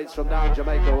dub plates from down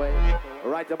Jamaica way.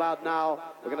 Right about now,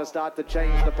 we're going to start to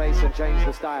change the pace and change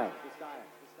the style.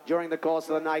 During the course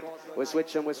of the night, we're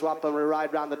switching, we're swapping, we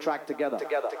ride round the track together.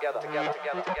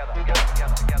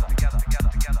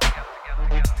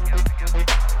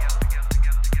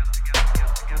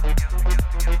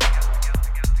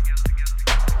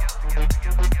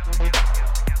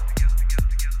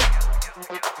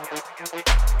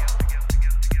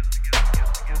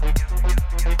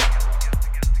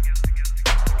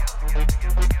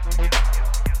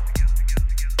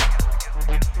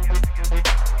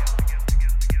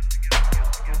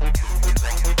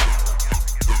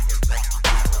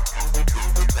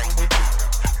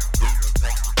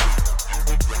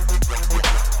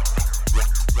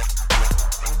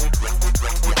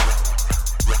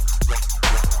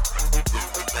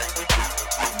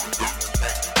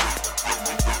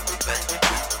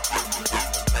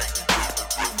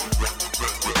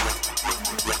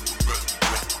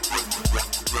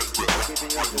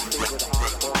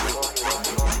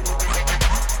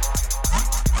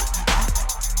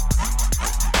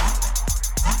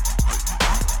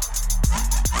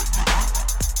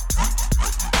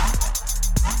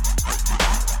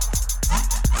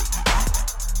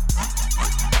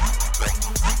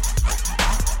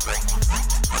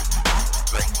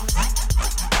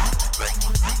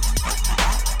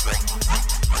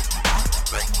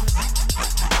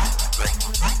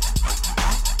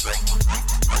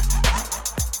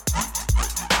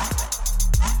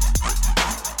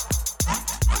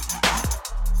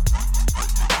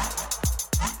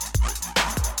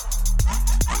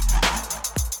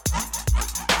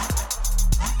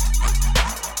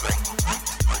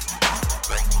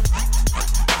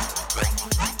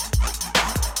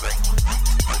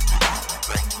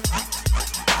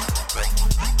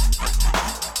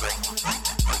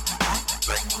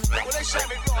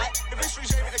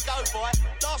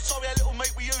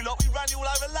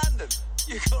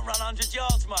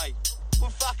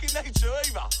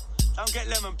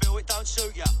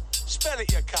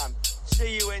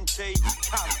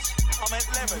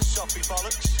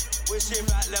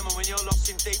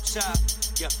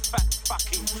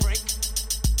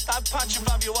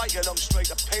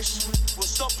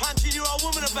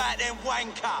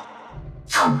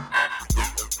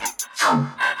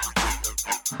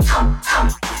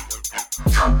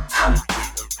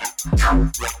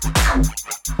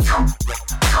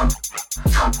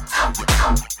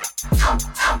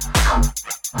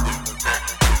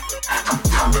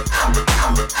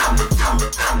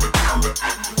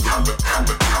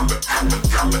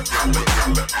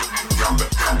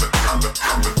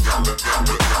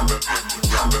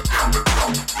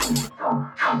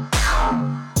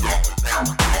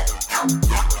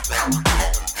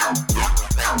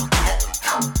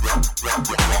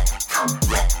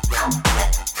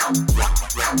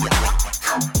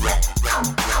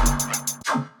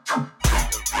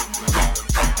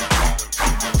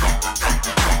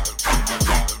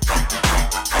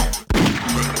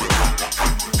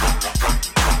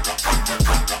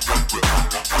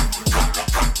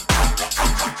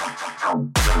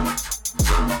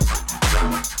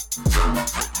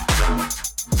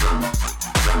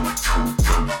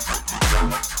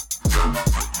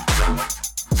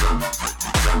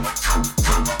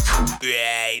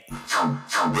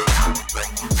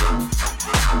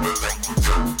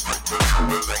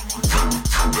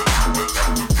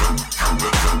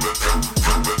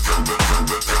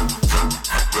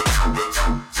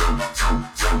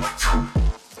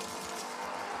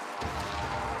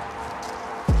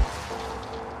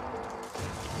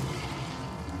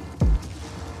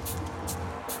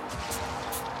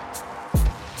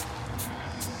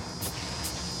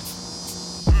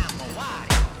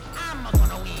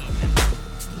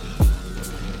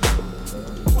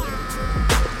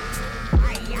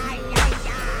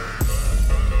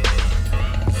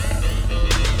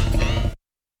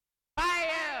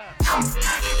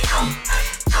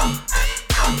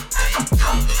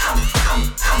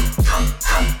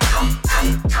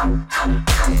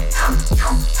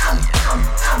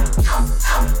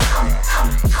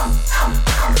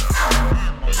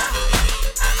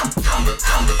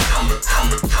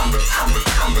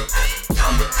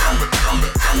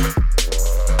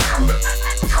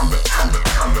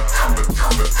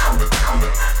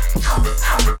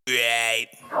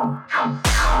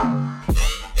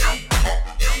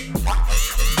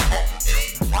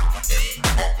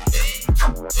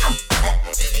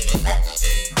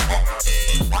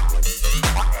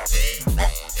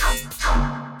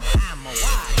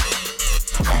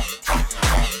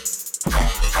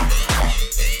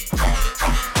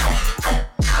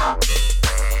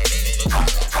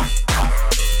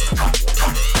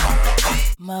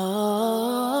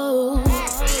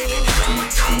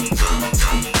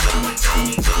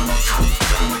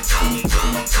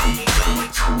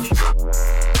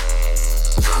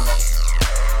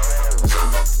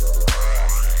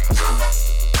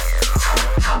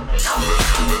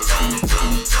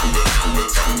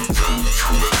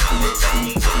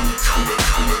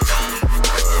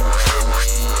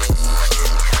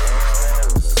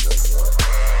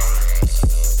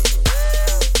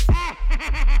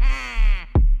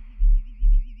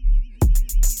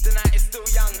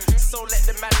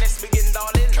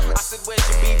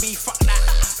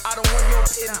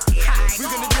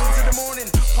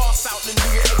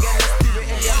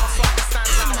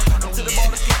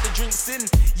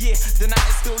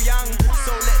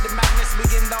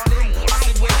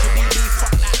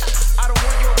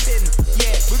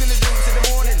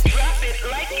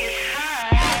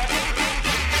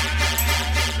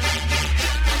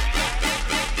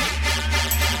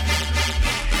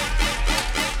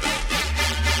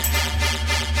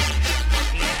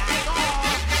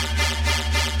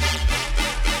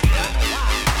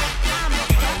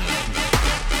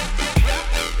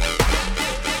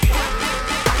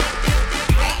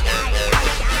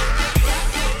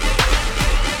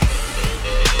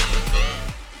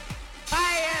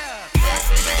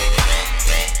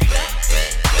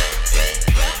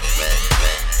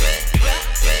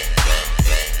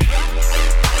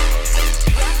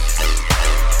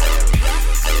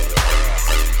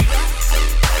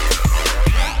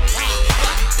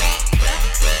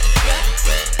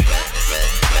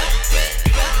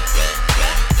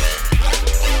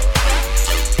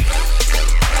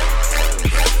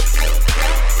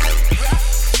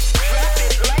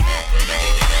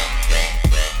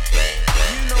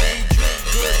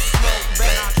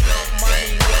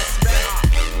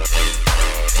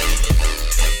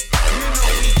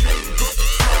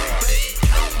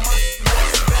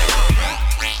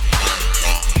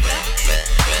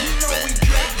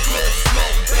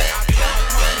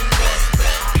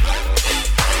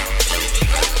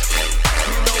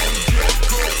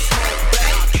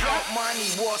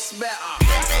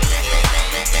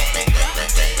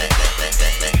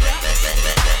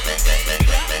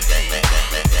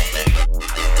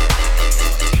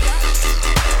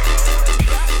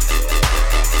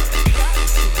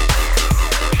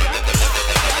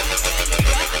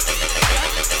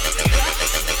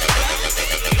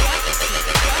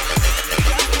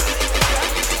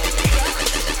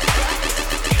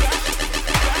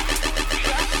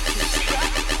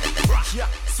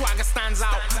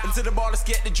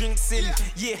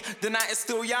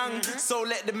 So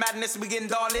let the madness begin,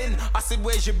 darling. I said,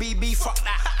 where's your BB? Fuck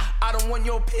that. I don't want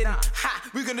your pin. Ha,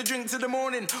 we're gonna drink till the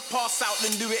morning. Pass out,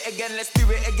 then do it again. Let's do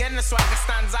it again. The swagger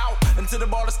stands out. Until the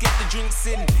bar, let's get the drinks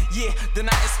in. Yeah, the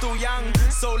night is still young.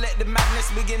 So let the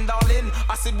madness begin, darling.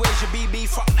 I said, where's your BB?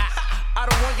 Fuck that. I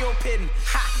don't want your pin.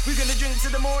 Ha, we're gonna drink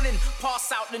till the morning.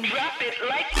 Pass out, then wrap it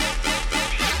like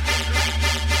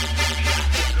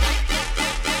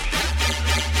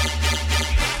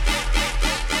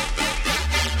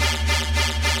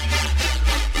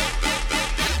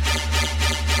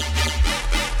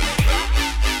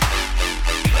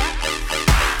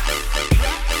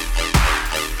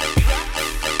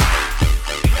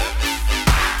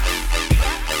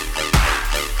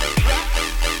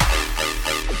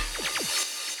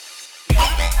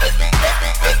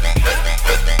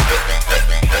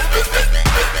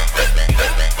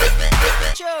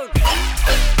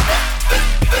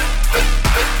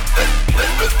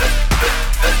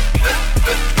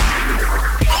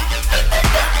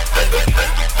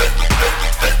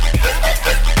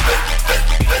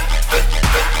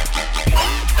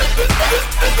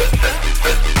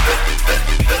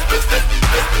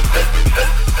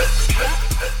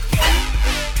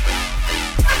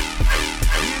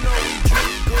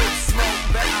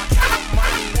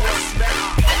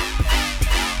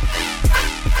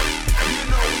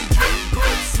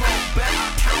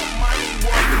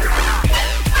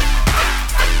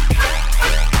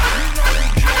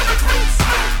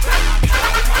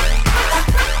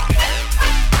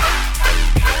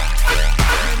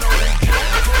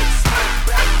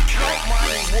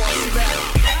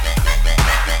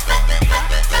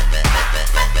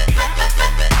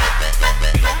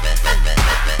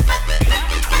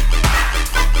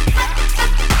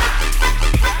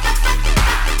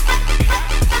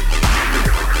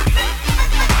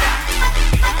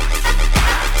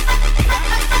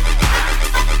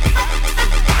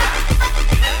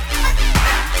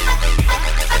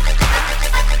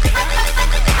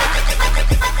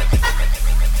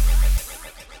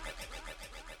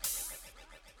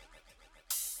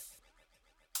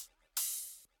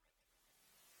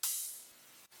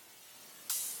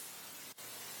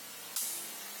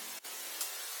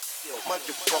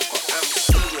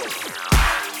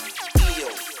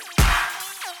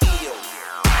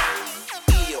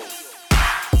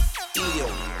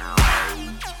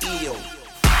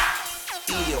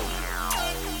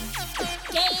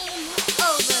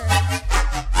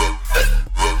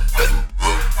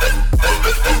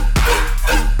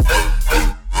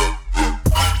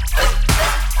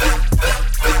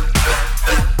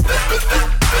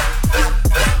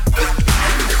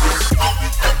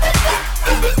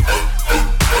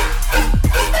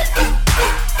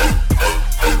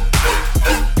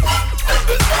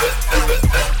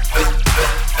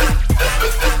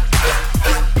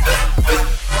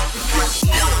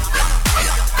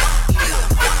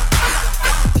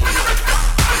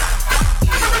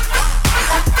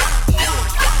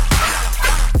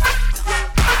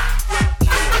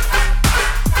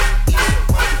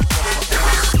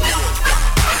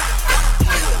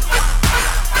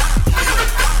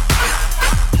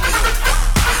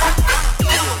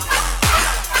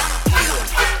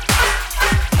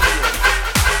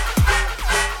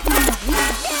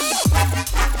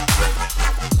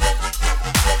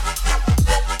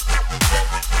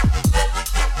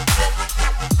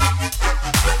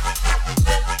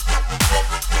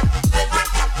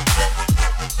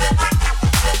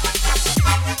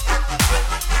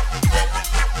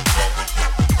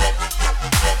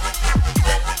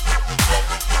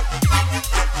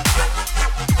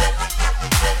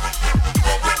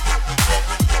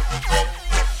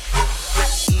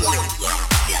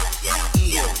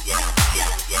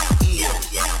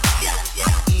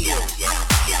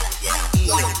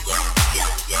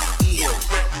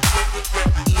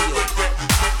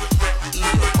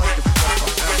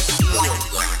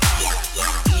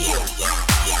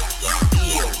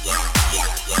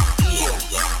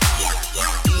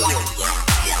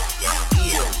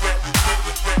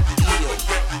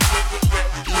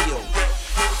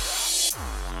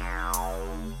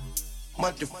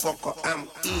Motherfucker, I'm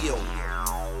ill.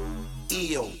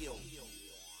 Ill.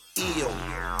 Ill.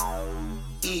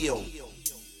 Ill.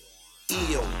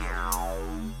 Ill.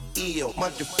 Ill.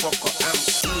 Motherfucker, I'm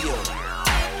ill.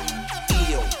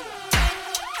 Ill.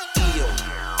 Ill.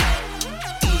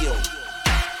 Ill.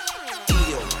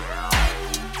 Ill.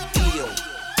 Ill.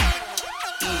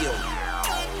 Ill.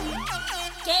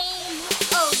 Game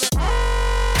over.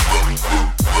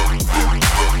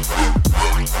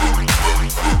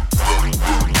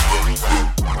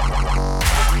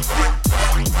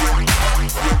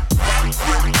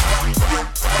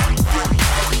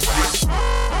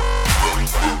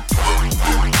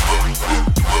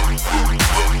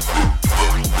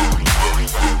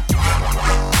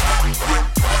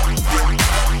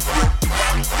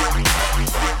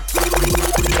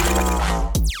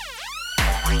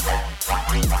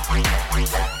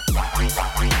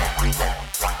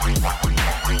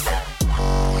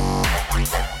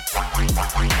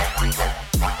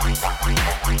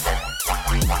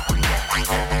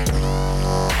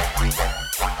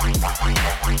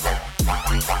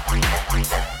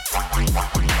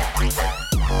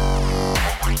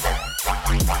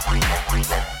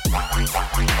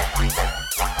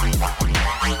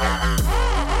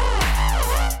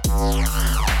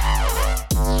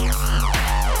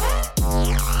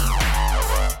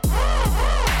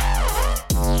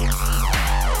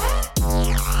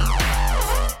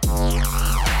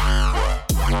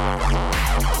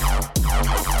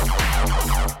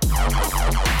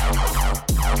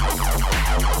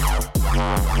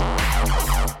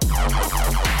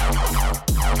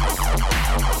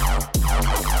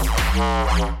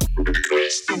 Yeah.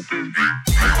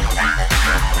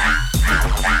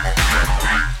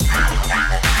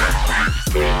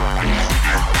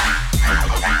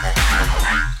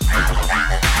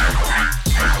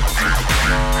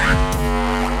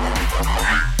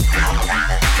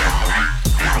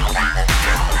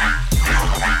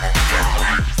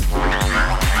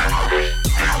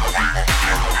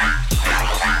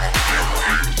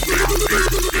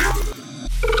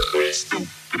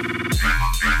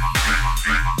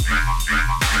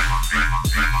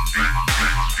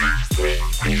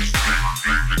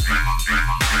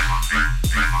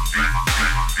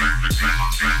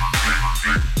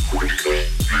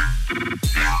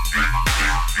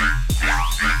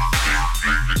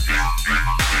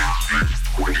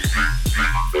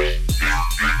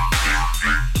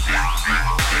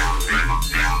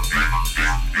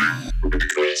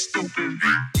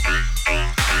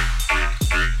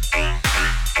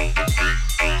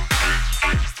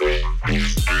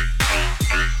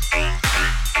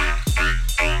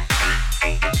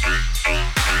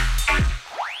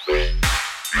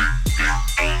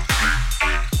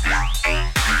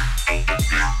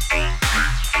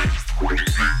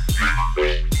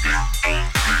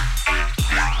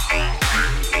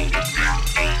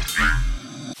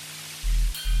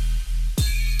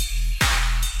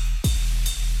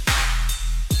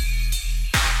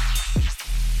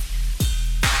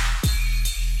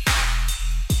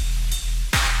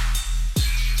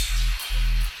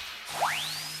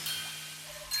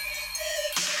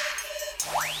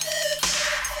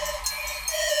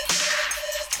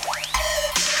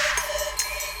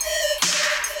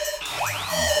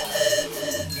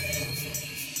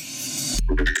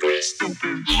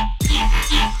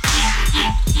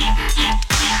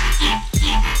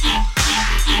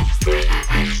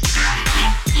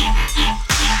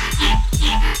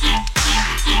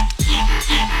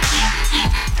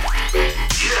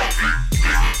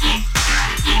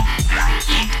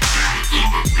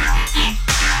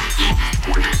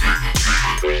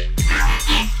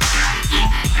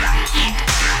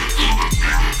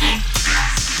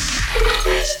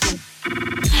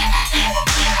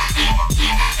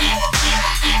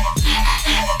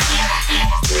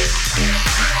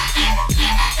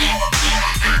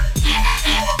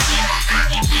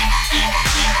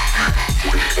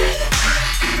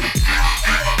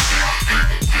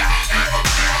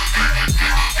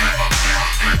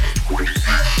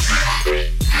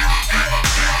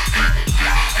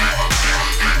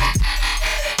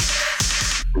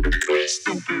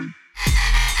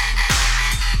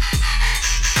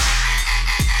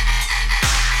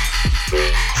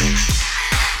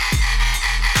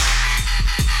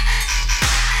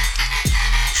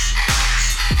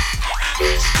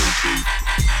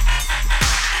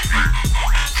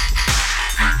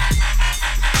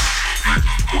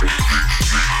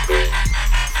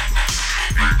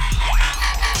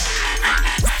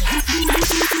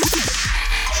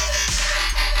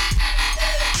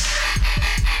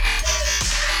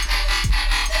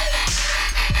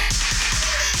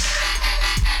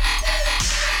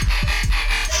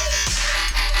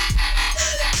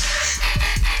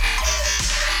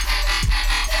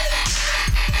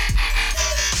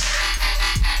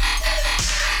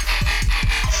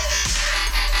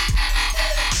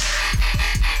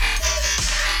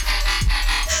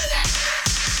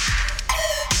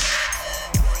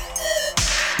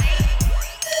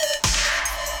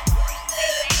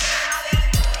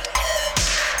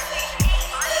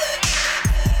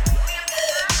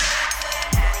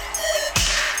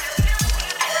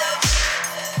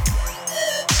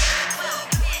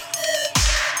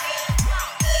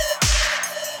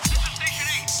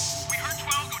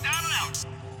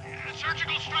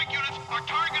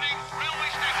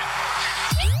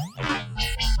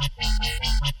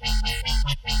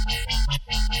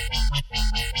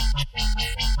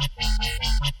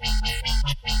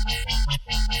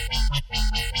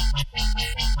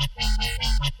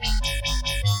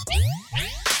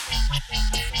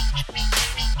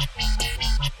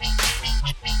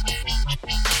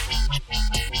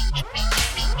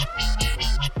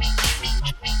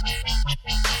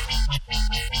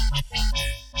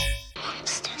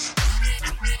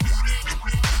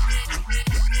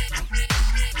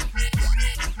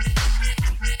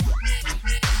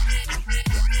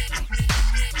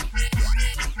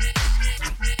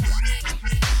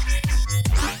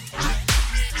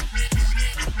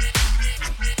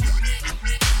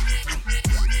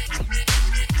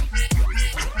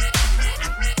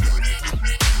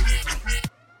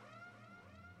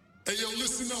 Hey yo,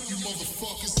 listen up, you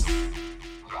motherfuckers.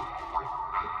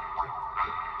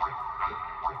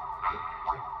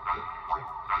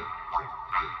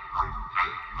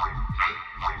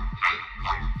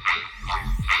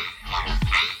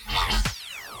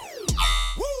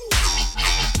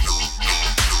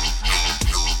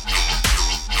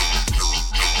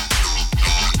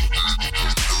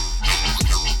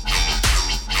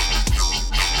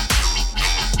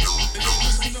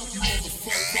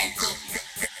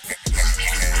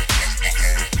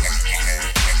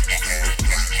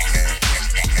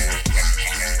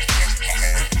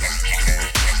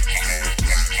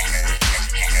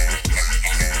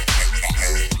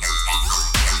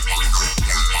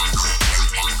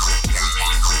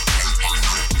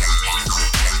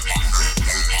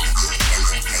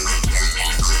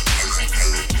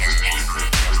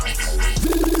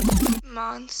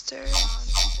 Monster.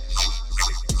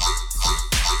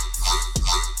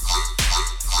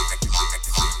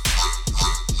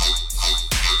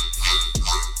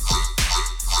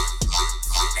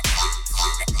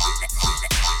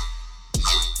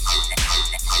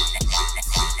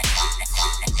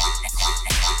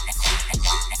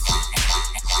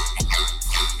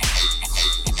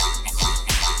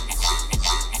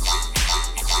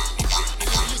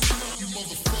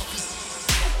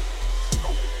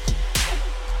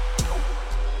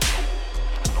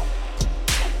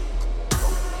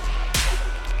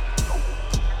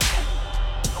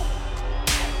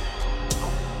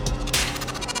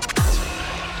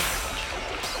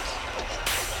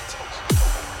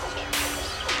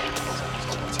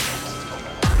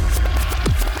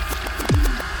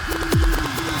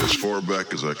 As far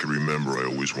back as I can remember, I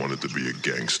always wanted to be a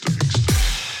gangster.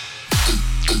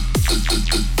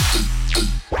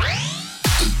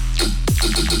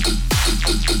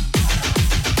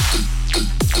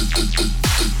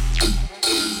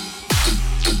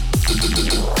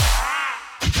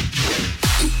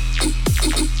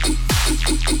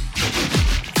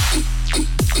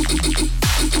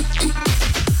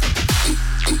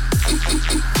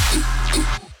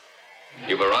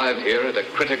 You've arrived here at a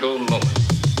critical moment.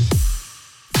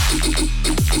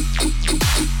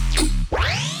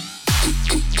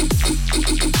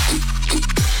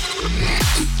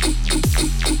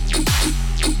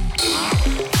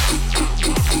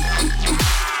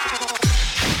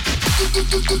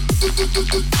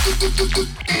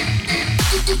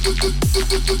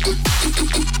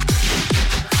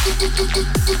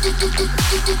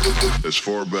 As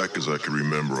far back as I can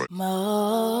remember,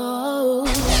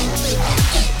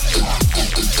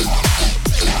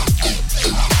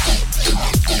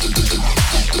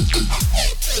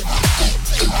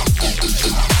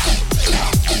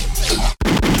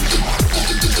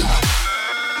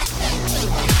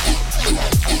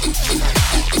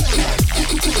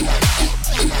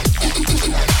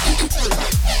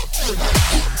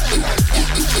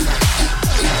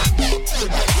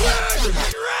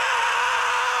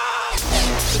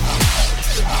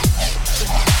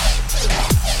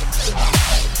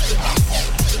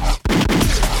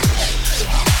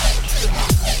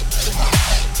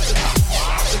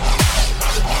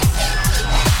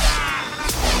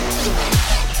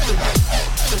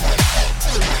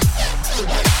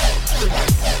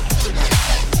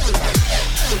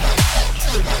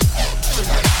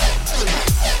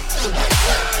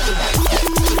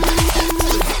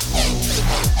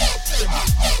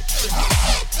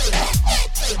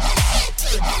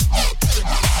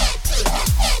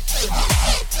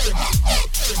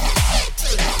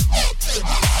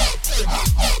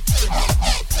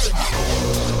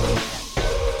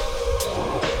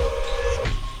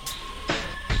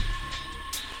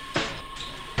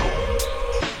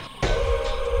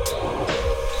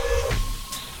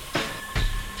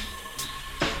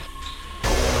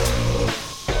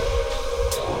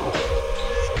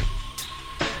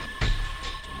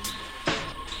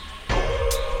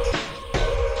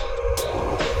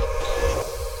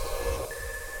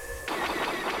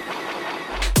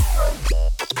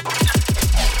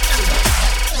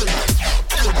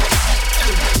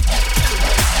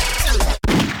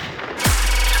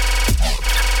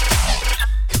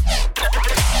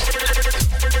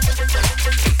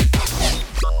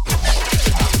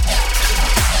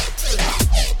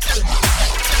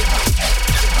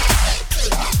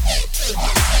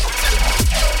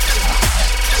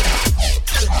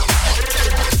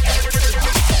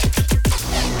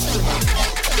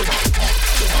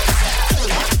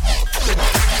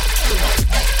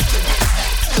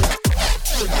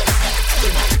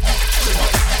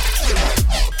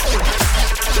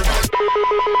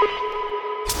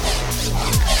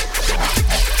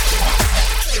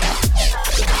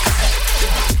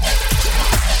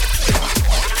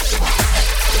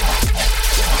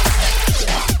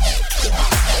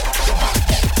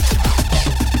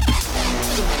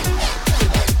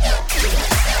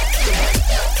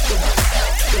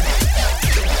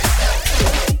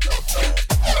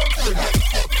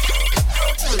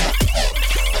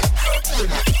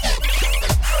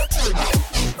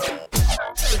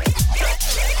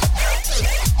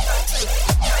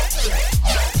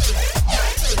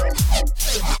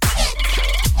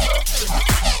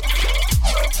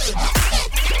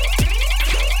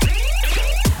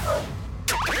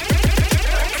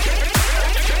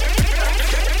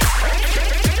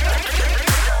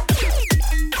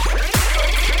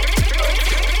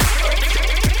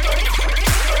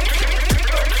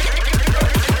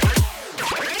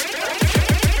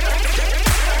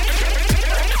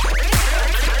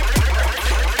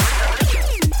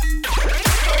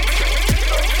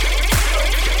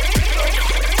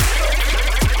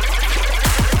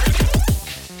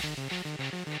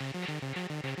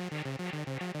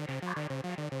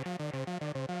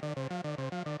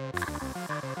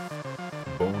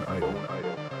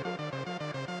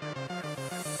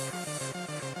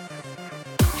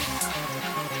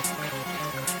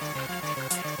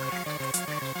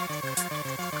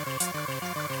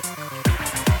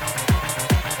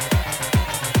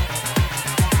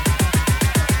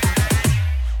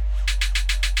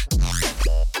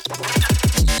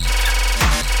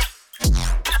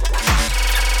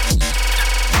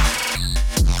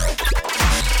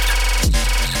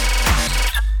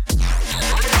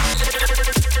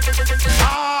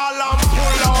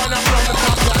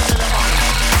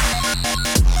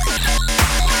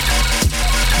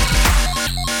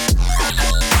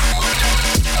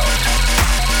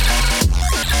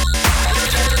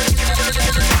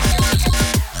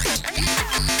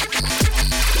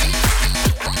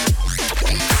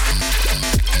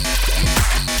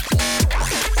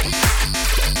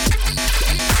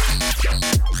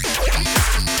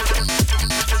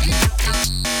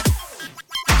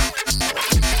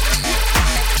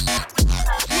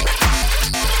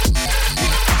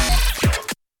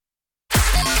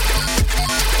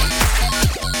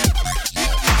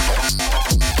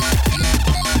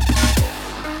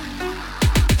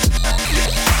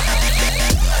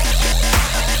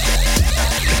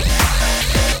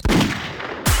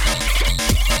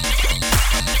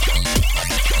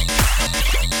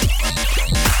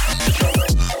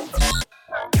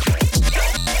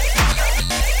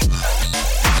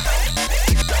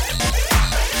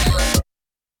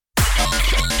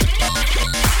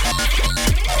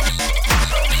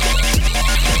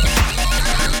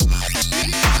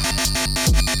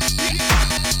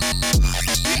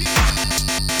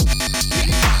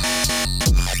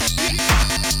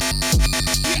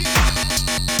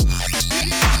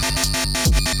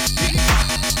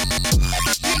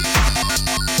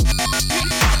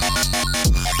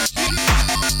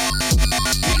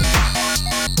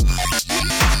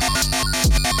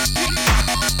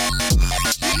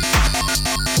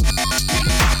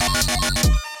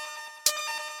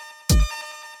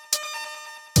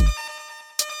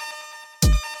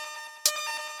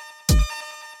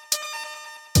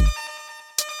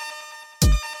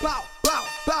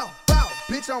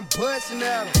 Bitch, I'm busting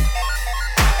at him.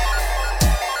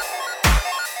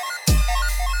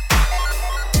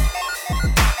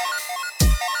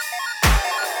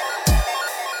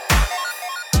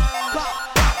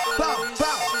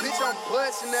 Bitch, I'm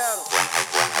busting at him.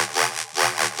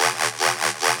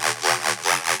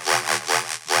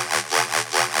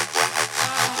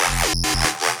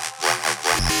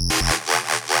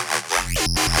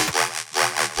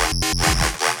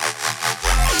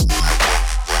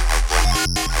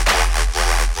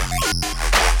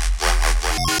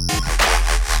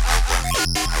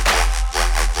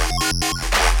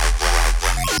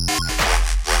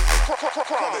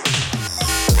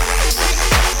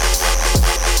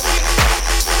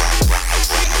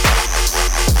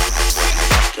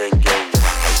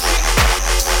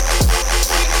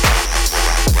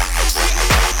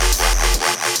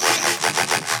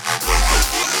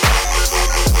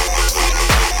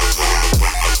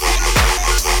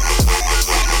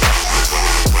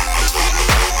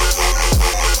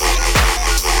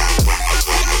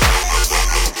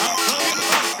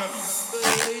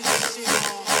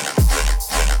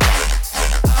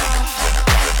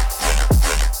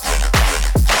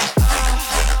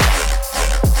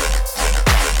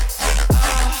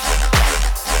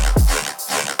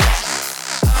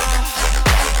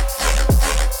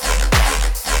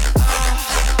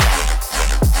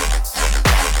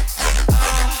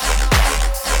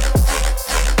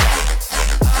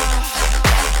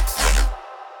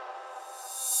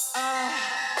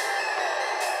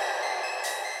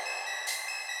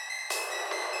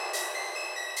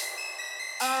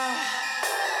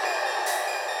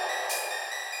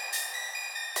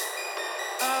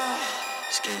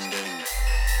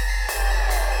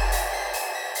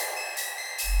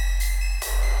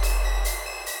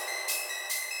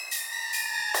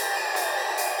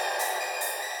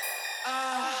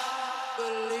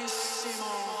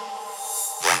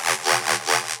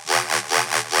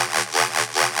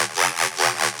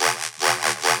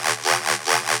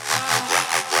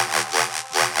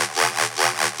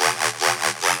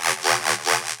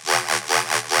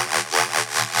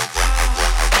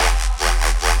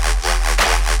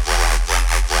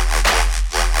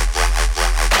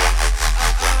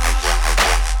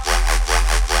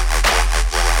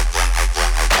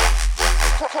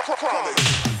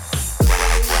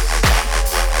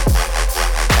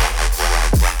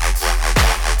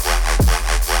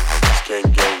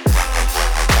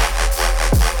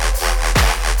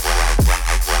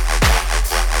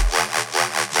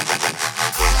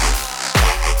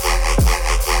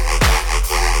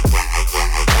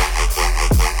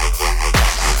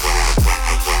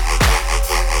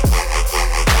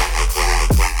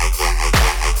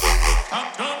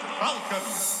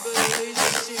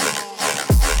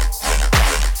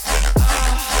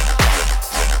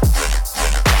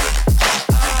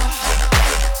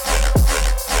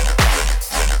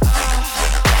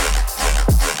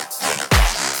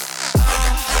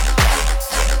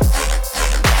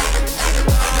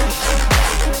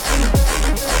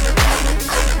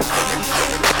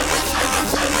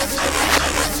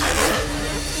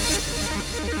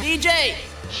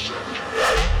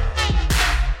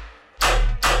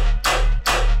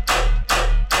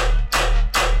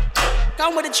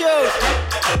 Come with the tune.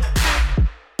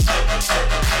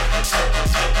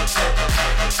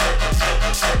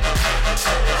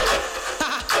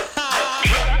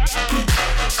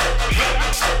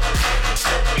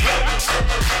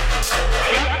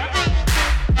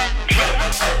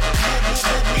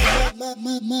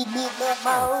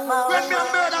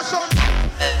 Remember that song.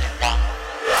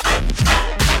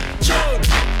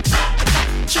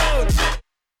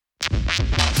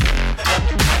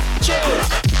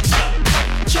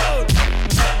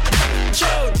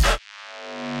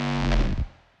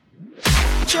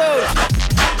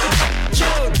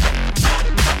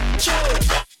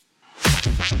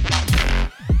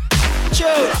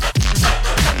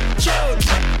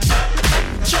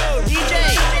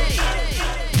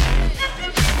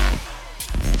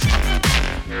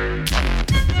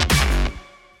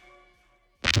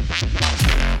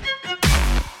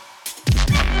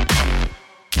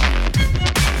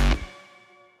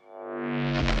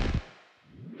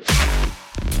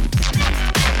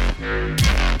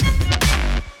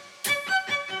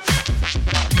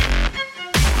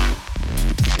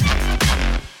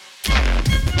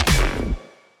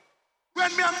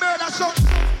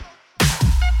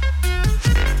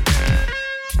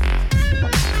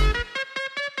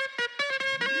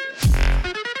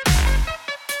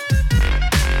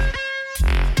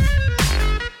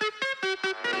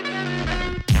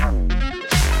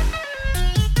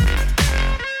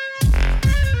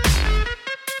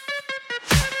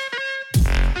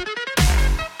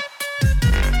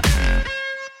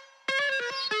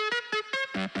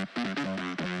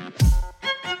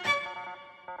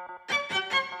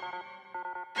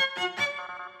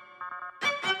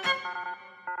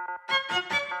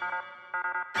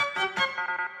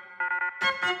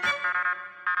 Sound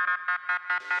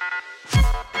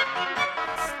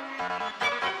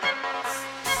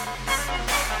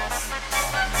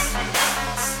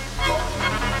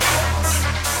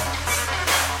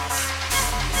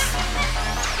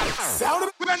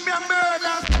of when me a murder.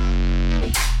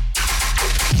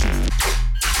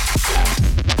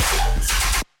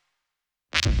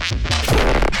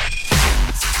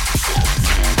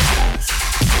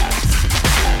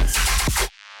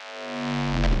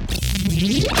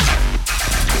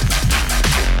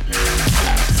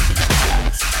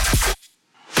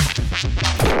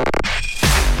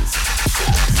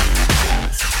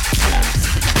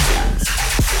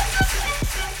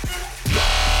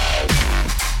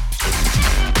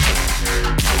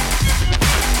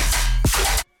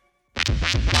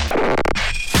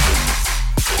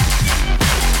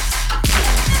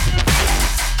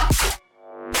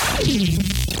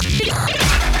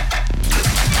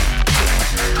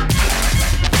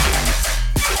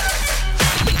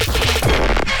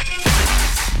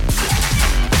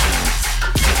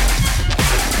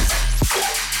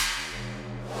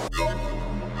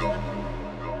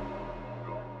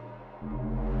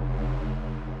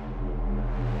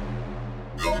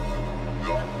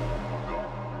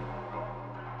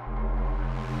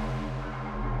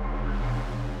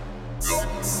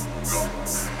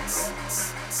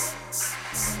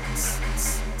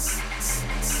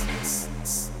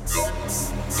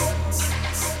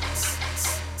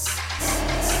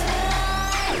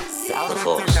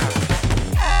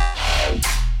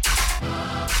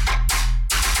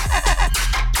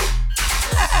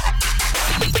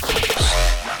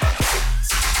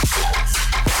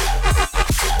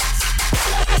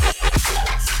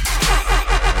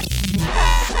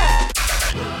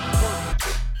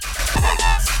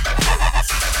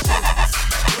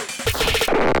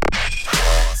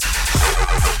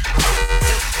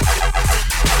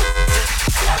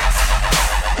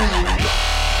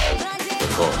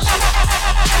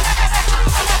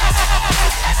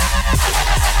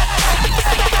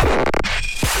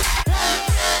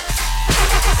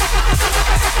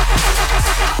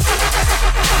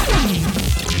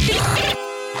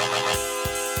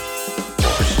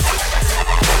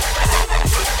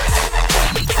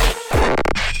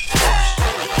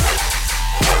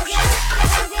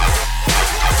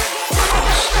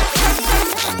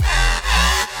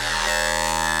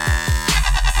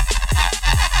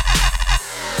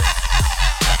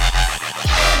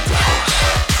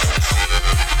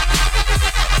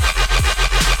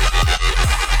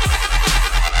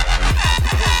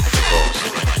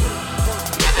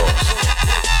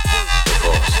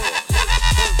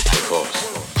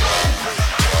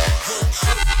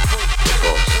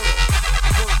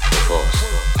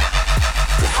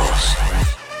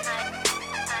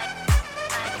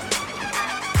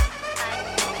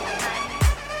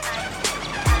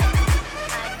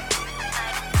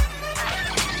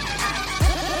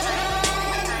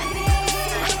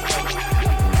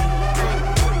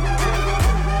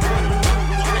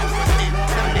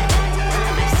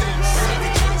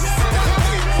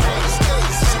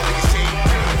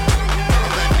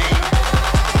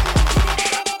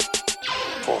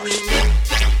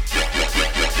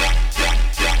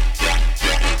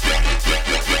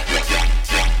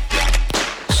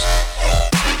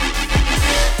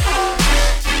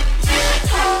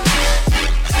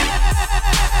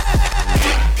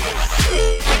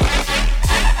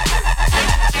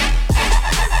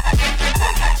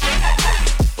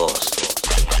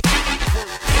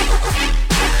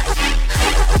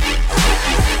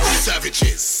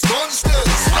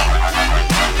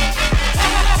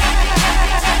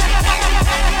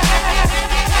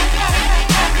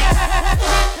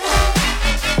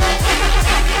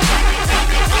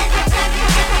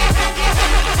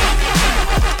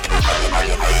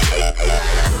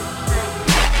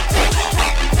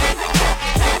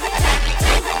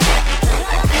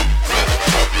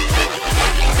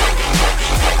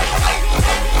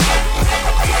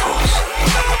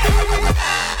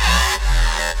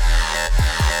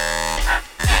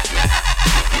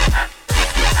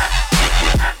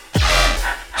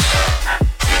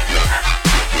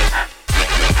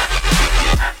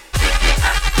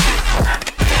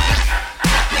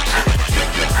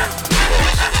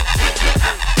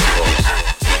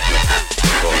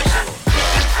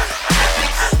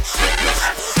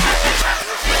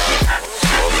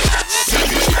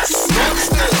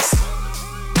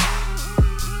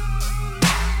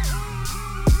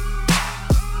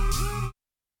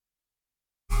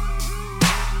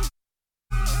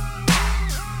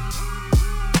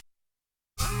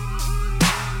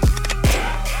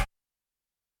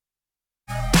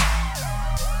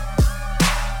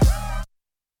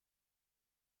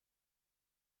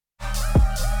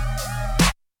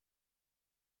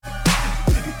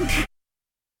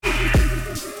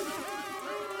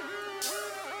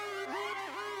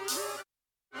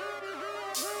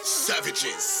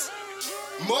 Savages.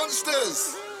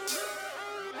 Monsters.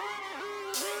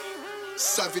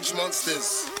 Savage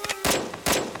monsters.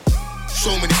 So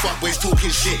many fuckboys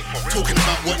talking shit, talking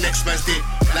about what next man's did.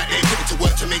 Like they put it to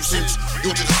work to make sense.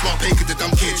 You're just a smart pay, the dumb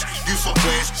kids. You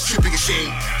fuckboys should be ashamed,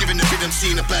 giving the rhythm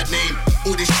scene a bad name.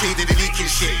 All this trade and the leaking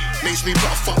shit makes me put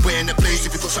a fuckboy in the place.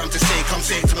 If you got something to say, come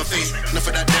say it to my face. Enough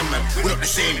of that damn man, we're not the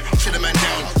same. Shut a man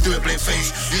down, do it blame face.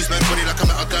 Use man's body like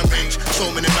I'm at a gun range. So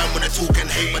many man wanna talk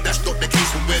and hate, but that's not the case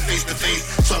when we're face to face.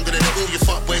 So I'm gonna let all your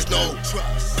fuckboys know,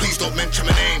 please don't mention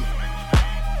my name.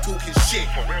 Talking shit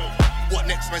for real. What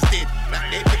next man's did, like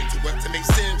they put it to work to make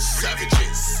sense.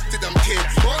 Savages, to them kids,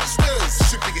 monsters,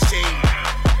 should be ashamed.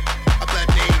 A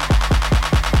bad name,